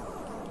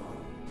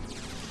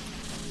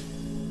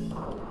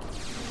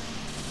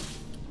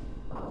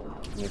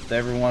 With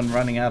everyone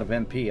running out of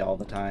MP all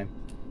the time.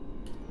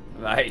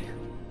 Right.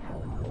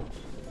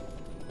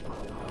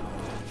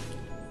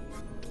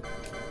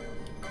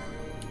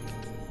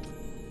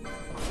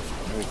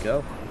 There we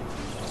go.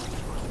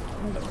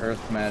 And the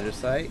Earth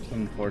Magicite,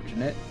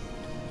 unfortunate.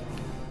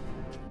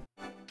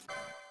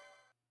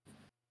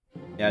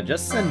 Yeah,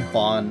 just send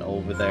Vaughn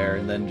over there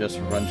and then just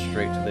run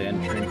straight to the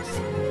entrance.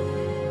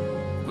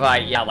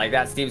 Right, yeah, like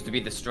that seems to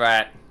be the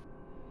strat.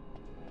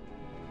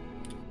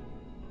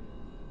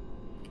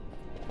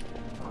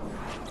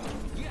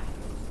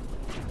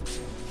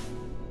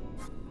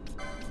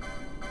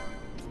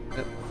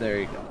 Yep, there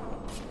you go.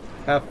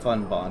 Have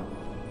fun, Vaughn.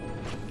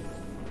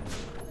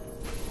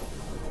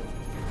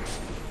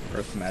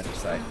 Earth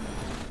Magicite.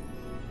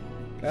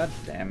 God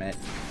damn it.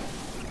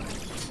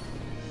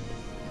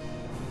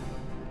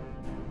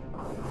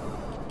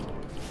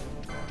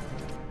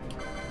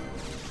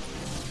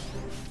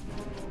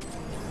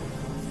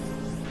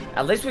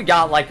 At least we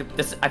got like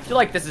this. I feel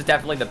like this is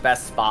definitely the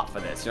best spot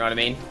for this. You know what I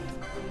mean?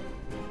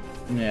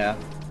 Yeah.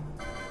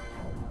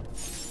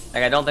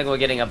 Like I don't think we're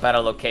getting a better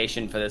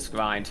location for this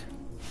grind.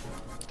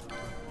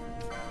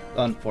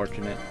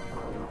 Unfortunate.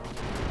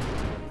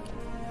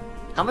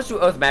 How much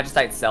do Earth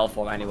Magicites sell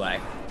for anyway?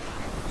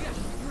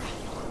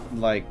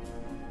 Like,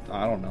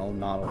 I don't know,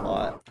 not a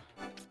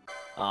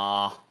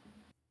lot.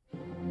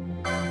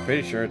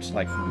 Pretty sure it's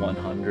like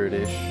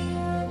 100-ish.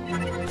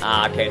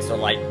 Okay, so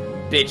like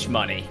bitch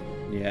money.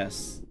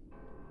 Yes.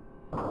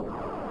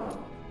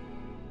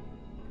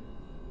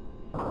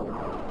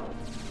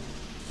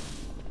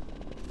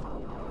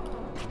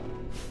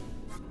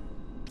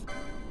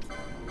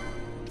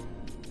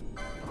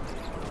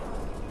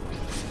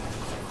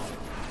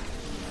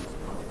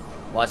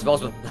 Well, I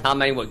suppose with how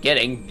many we're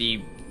getting,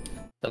 the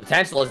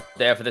potential is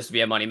there for this to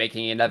be a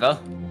money-making endeavor.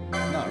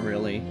 Not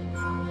really.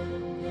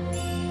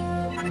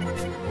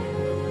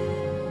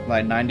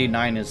 Like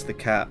 99 is the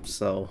cap,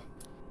 so.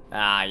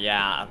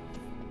 Yeah.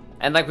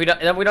 And like we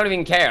don't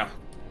even care.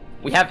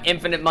 We have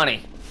infinite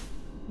money.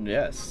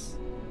 Yes.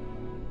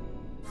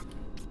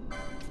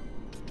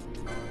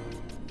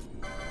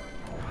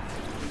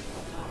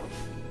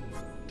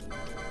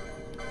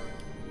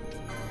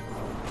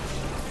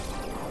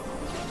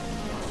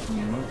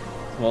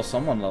 Well,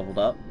 someone leveled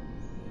up.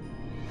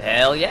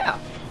 Hell yeah.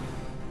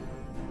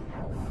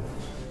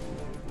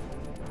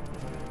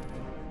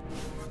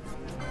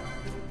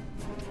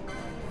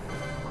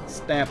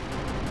 Stamp.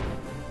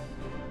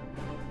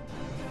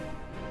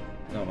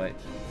 No, wait.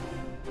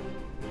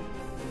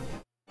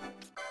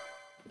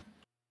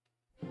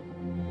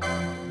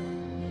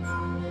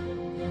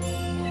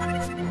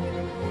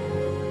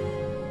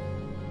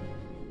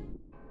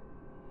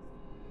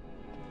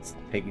 It's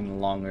taking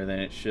longer than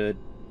it should,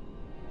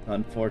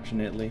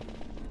 unfortunately.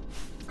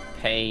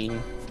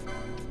 Pain.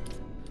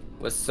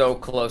 We're so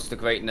close to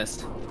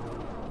greatness.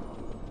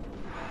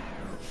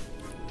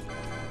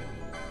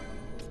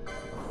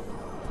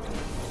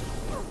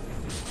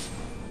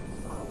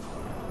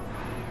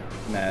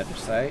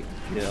 Magicite,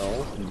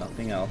 kill,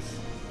 nothing else.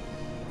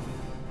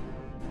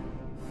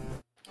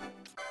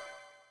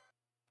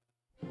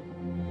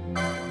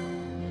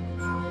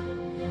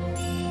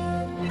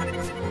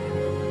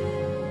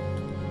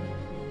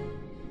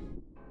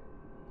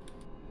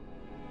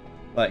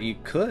 But you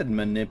could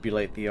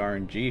manipulate the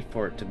RNG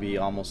for it to be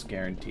almost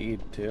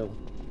guaranteed too.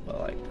 But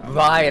like,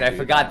 Right, I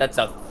forgot that's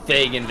a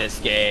thing in this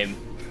game.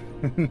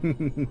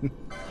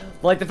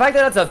 Like the fact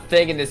that that's a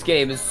thing in this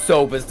game is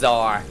so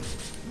bizarre.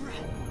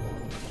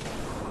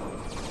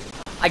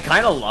 I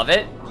kind of love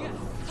it,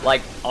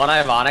 like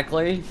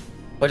unironically,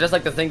 but just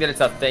like the thing that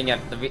it's a thing at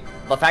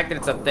the fact that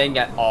it's a thing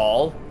at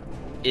all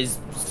is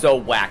so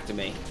whack to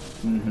me.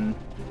 Mm-hmm.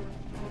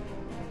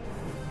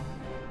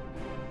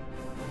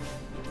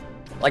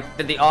 Like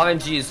the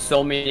RNG is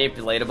so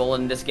manipulatable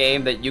in this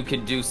game that you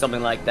could do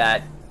something like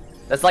that.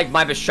 That's like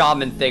my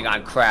shaman thing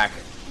on crack.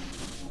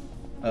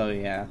 Oh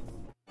yeah.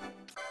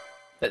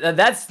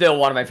 That's still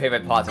one of my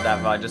favorite parts of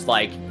that run. Just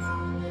like,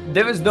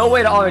 there is no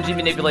way to RNG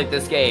manipulate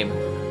this game,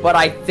 but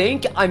I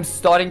think I'm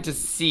starting to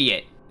see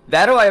it.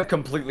 That or I have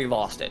completely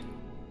lost it.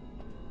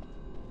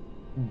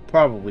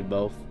 Probably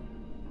both.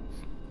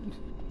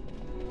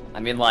 I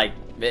mean, like,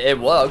 it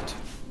worked.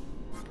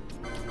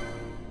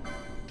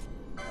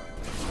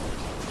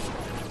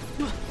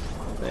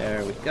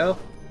 There we go.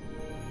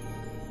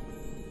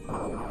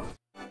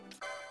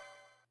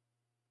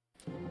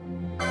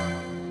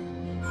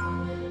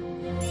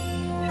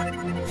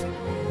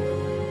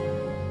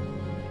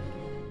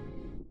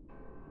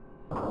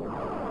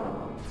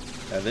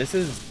 this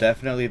is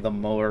definitely the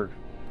more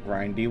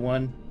grindy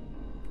one.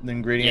 The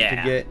ingredient to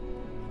get.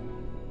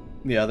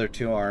 The other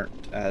two aren't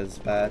as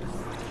bad.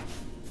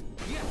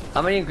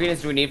 How many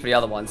ingredients do we need for the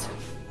other ones?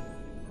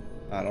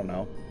 I don't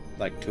know.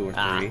 Like 2 or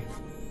 3.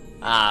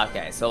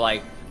 Okay. So,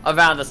 like,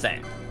 around the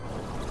same.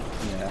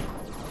 Yeah.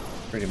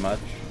 Pretty much.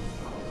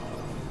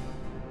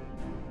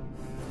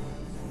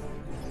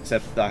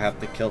 Except I have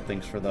to kill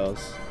things for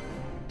those.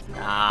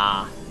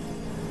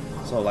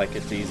 So, like,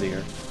 it's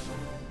easier.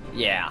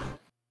 Yeah.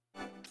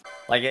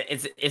 Like,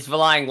 it's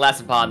relying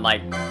less upon,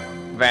 like,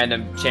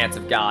 random chance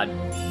of God.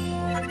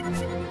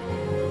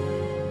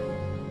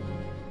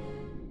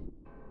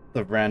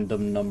 The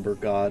random number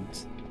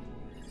gods.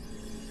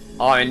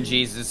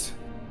 RNGesus.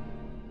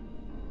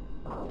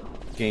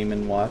 Game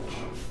and Watch.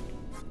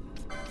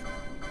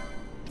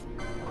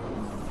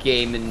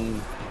 Game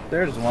and...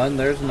 There's one.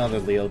 There's another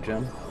Leo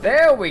gem.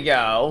 There we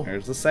go.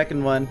 There's the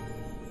second one.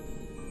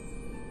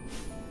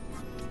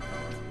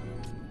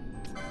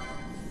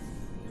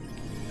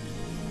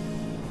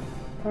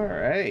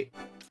 Alright.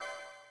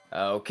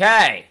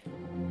 Okay.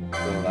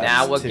 So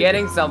Now we're 2.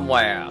 getting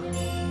somewhere.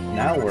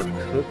 Now we're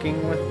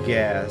cooking with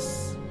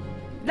gas.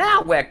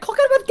 Now we're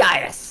cooking with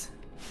gas.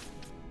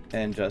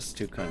 And just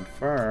to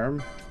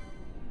confirm,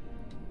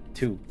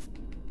 2.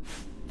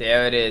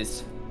 There it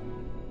is.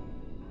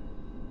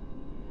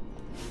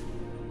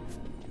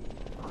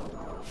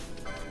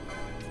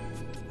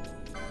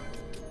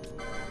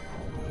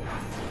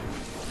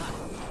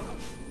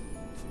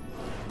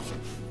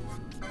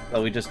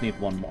 Oh, we just need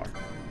 1 more.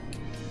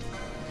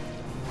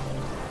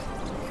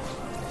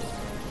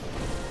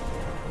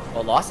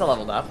 Well, Lost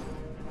leveled up.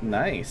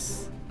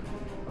 Nice.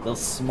 The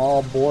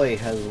small boy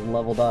has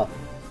leveled up.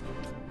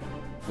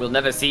 We'll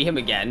never see him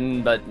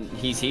again, but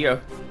he's here.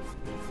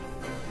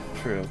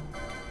 True.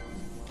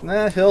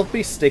 Nah, he'll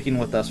be sticking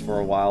with us for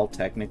a while,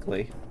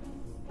 technically.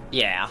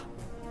 Yeah.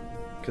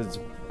 Because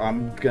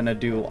I'm gonna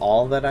do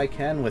all that I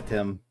can with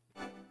him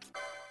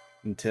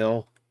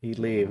until he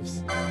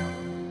leaves.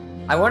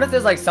 I wonder if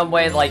there's like some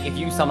way, like if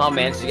you somehow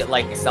manage to get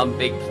like some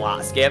big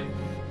plot skip.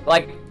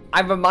 Like,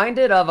 I'm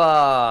reminded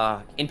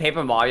of in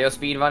Paper Mario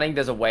speedrunning,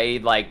 there's a way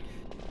like,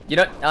 you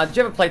know, did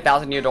you ever play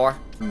Thousand Year Door?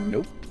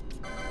 Nope.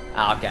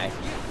 Ah, okay.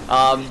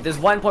 There's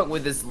one point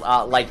with this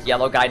like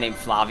yellow guy named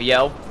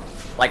Flavio,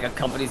 like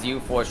accompanies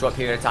you for a short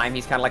period of time.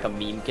 He's kind of like a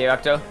meme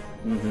character.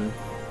 Mm-hmm.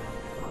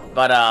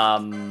 But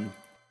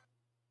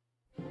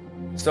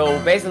so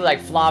basically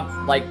like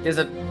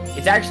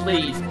it's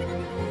actually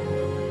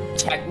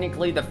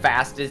technically the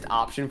fastest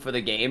option for the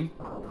game.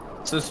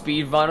 So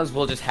speedrunners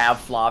will just have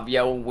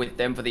Flavio with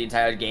them for the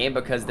entire game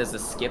because there's a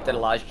skip that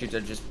allows you to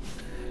just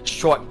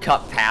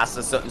shortcut past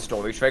a certain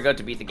story trigger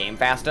to beat the game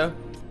faster.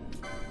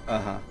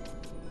 Uh-huh.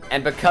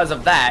 And because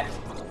of that,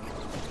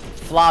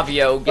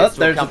 Flavio gets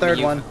to accompany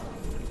you. There's the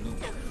third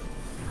one.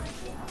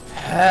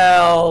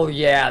 Hell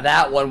yeah,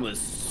 that one was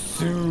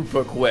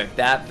super quick.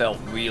 That felt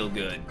real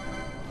good.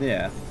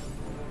 Yeah.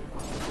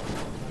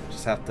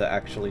 Just have to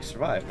actually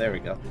survive. There we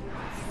go.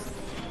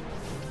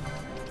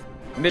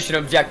 Mission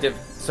objective,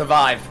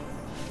 survive.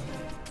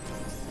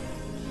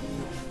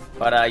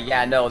 But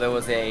yeah, no, there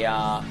was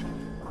a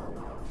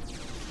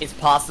it's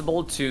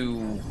possible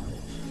to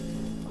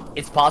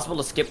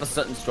skip a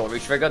certain story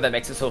trigger that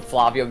makes it so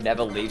Flavio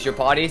never leaves your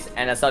parties,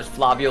 and as such,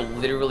 Flavio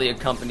literally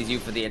accompanies you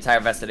for the entire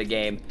rest of the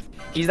game.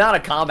 He's not a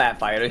combat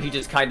fighter, he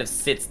just kind of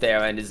sits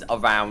there and is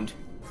around.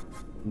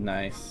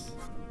 Nice.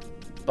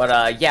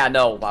 But yeah,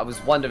 no, I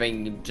was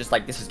wondering, just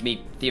like this is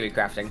me theory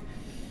crafting,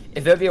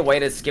 if there'd be a way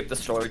to skip the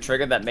story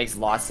trigger that makes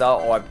Lhasa,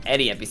 or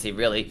any NPC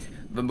really,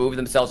 remove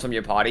themselves from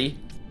your party,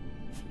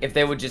 if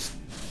they would just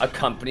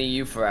accompany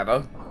you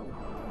forever.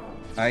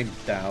 I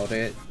doubt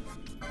it.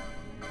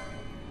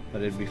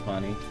 But it'd be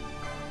funny.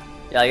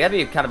 Yeah, like, that'd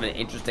be kind of an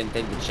interesting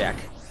thing to check.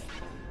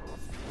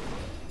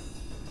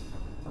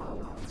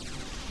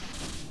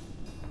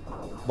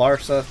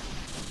 Larsa,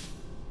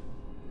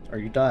 are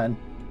you done?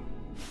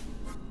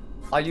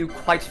 Are you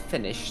quite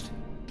finished?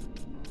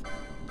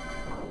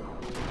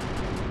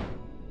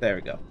 There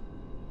we go.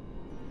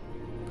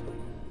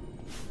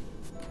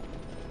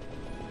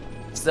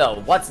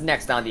 So, what's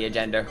next on the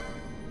agenda?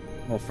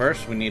 Well,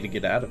 first we need to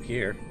get out of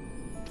here.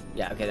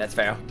 Yeah, okay, that's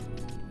fair.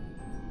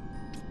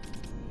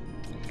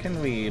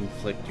 Can we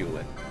inflict you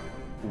with?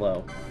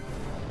 Low.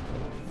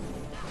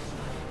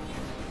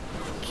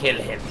 Kill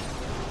him.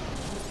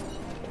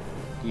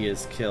 He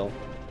is kill.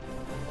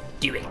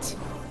 Do it.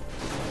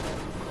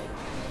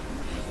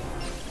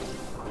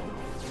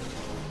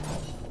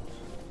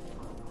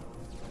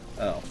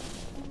 Oh.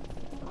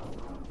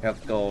 We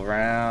have to go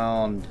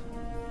around.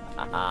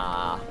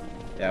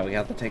 Yeah, we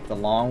have to take the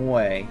long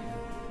way.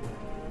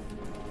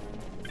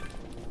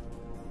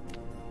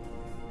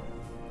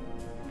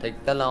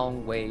 Take the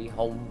long way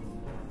home.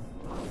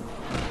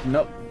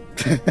 Nope.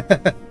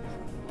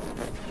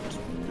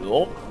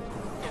 Nope.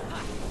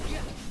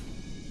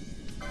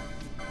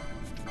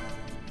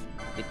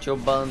 Get your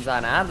buns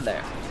on out of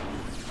there.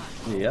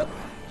 Yep.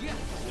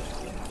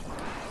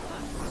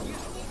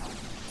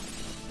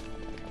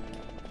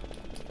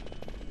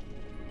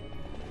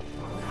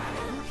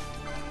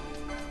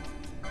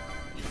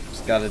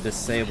 Gotta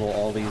disable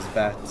all these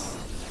bats.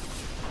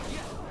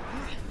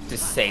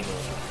 Disable.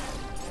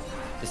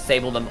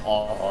 Disable them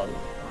all.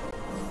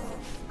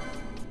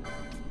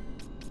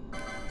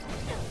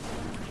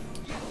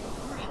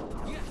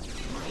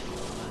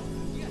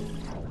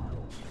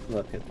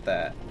 Look at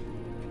that.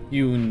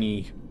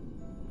 Puny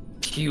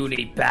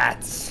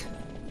bats.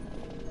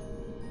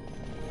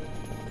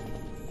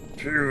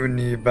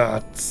 Puny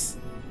bats.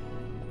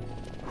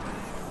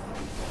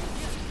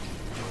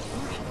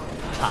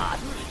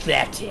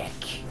 Pathetic.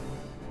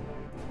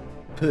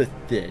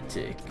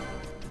 Pathetic.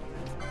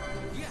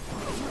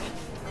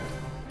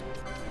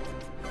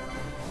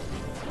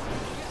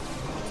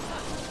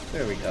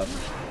 There we go.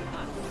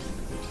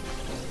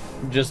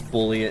 Just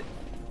bully it.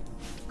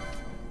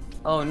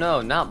 Oh no,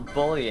 not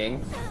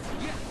bullying.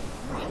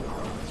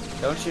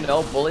 Don't you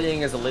know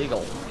bullying is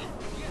illegal?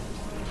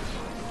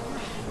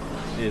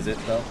 Is it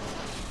though?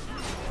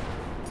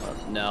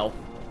 No.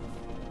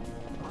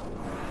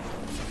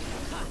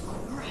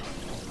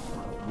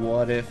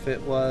 What if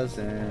it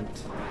wasn't?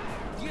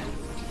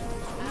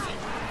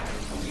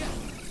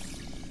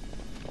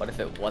 What if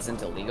it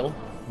wasn't illegal?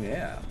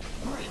 Yeah.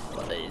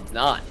 But it's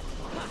not.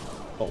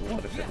 But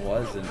what if it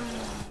wasn't?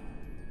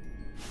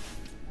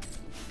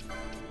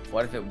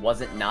 What if it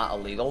wasn't not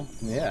illegal?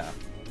 Yeah.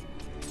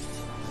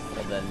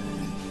 Well then,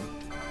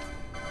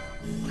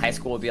 high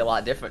school would be a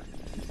lot different.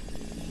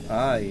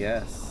 Ah,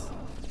 yes.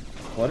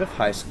 What if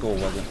high school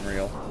wasn't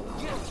real?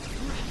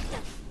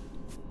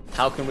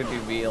 How can we be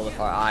real if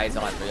our eyes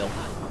aren't real?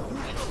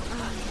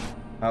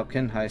 How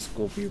can high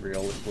school be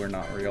real if we're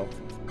not real?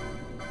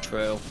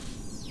 True.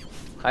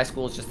 High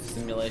school is just a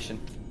simulation.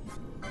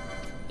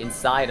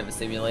 Inside of a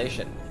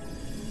simulation.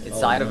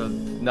 Inside of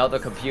another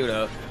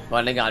computer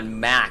running on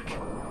Mac.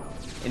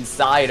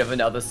 Inside of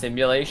another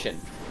simulation.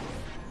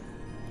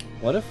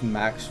 What if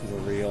Macs were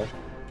real?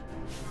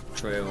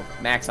 True.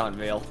 Macs aren't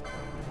real.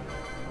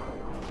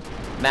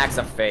 Macs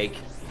are fake.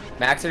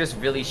 Macs are just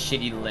really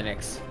shitty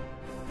Linux.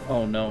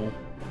 Oh no.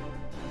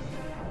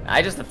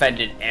 I just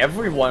offended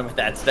everyone with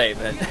that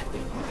statement.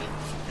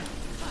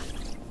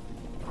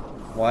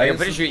 Why, I'm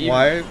pretty sure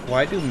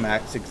why do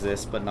Macs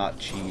exist but not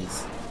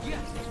cheese?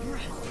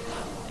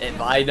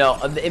 I know.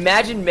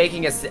 Imagine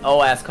making a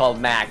OS called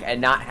Mac and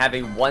not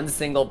having one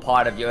single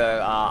part of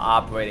your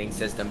operating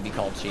system be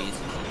called cheese.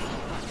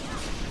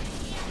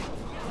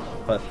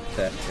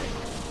 Pathetic.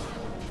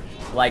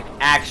 Like,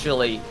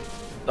 actually,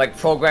 like,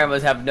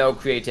 programmers have no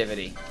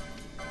creativity.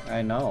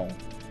 I know.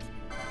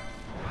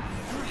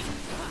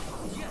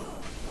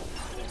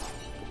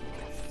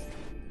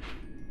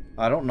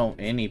 I don't know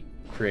any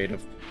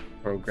creative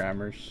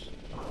programmers.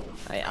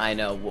 I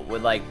know.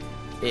 With like,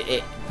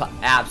 it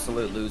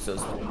absolute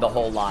losers. The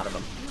whole lot of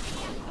them.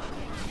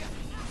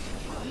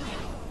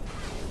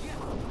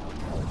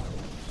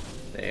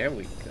 There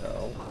we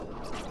go.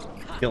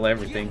 Kill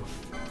everything.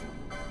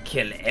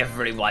 Kill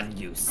everyone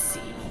you see.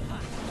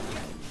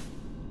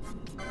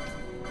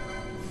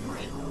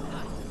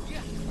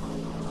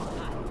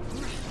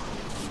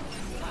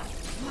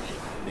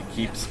 They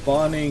keep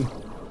spawning.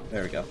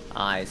 There we go.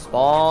 I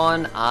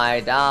spawn, I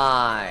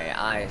die.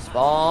 I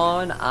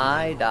spawn,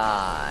 I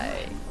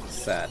die.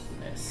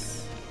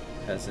 Sadness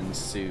has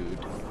ensued.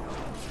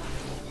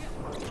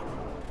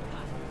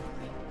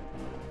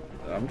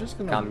 I'm just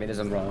gonna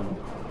Communism. run.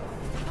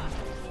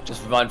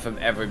 Just run from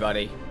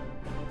everybody.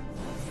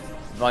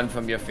 Run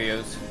from your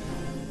fears.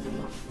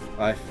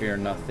 I fear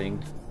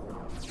nothing.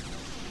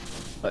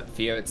 But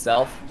fear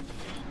itself?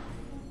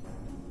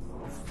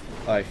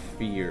 I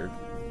fear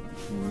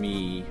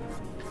me.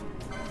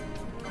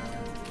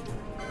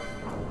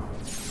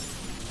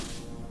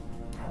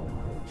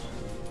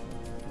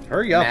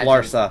 Hurry up, Imagine.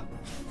 Larsa.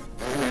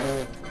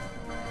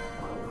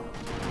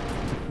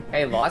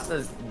 Hey,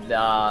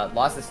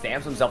 Larsa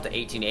stamps himself to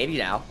 1880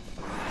 now.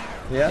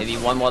 Yeah. Maybe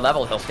one more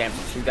level, he'll stamp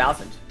to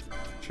 2000.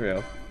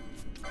 True.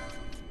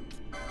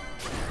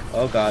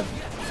 Oh god.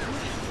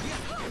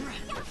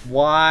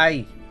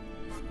 Why?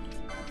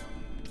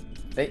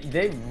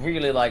 They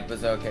really like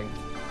berserking.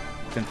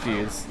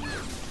 Confused.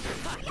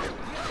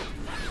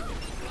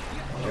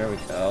 There we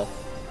go.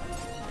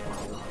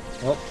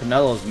 Well,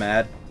 Penelo's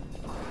mad.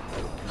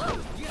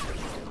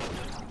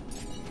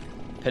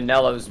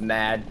 Penelo's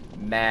mad.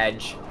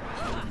 Madge.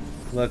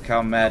 Look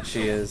how mad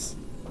she is.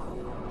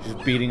 She's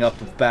beating up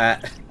a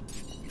bat.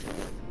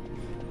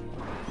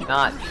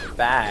 Not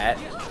bat.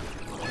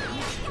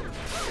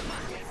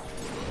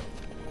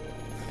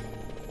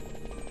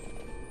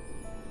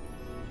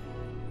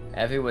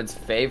 Everyone's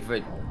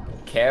favorite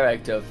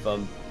character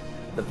from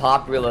the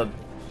popular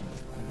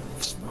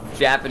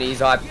Japanese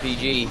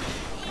RPG.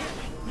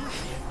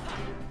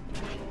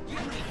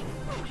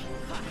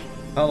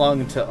 How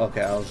long until...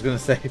 Okay, I was gonna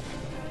say...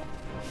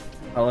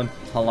 How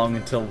long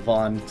until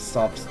Vaughn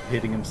stops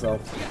hitting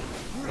himself?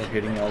 Or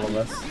hitting all of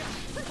us?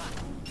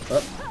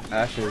 Oh,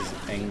 Ash is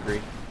angry.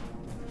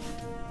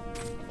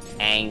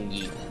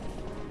 Angie.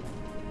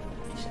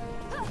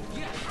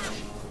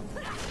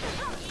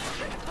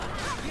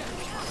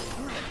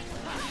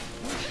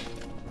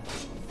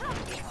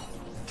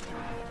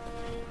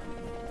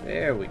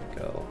 There we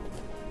go.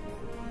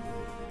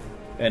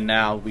 And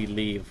now we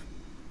leave.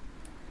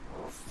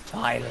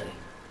 Finally,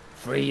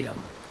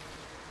 freedom.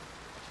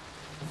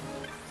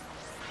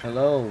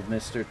 Hello,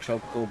 Mr.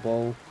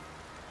 Chocobo.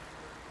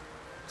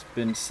 It's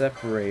been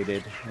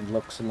separated and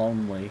looks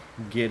lonely.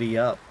 Giddy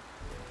up,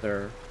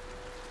 sir.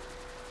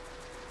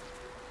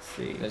 Let's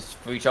see. This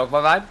free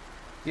chocobo vibe?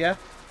 Yeah.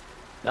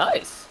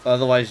 Nice.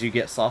 Otherwise, you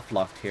get soft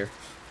locked here.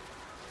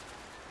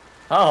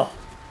 Oh.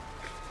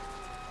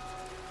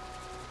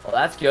 Well,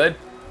 that's good.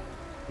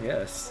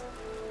 Yes.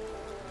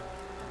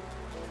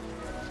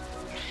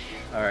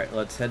 Alright,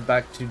 let's head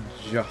back to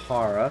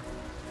Jahara.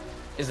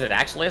 Is it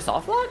actually a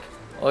soft lock?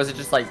 Or is it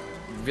just, like,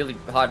 really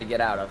hard to get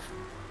out of?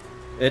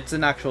 It's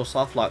an actual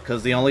soft lock,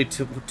 because the only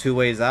two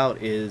ways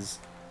out is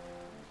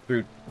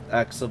through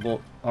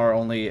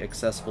only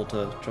accessible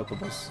to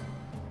chocobos.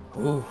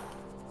 Ooh.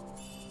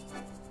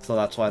 So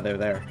that's why they're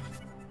there.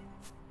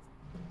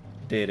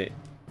 Did it.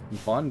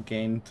 Vaughn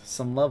gained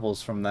some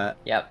levels from that.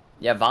 Yep.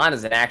 Yeah, Vaughn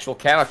is an actual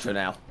character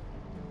now.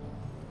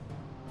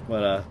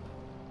 But,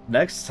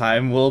 next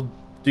time we'll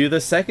do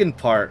the second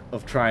part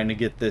of trying to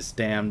get this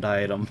damned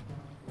item.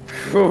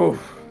 Whew.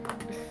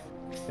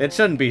 It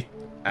shouldn't be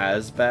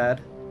as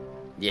bad.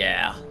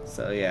 Yeah.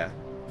 So, yeah.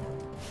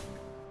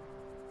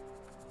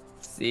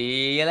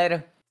 See you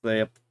later.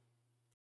 Yep.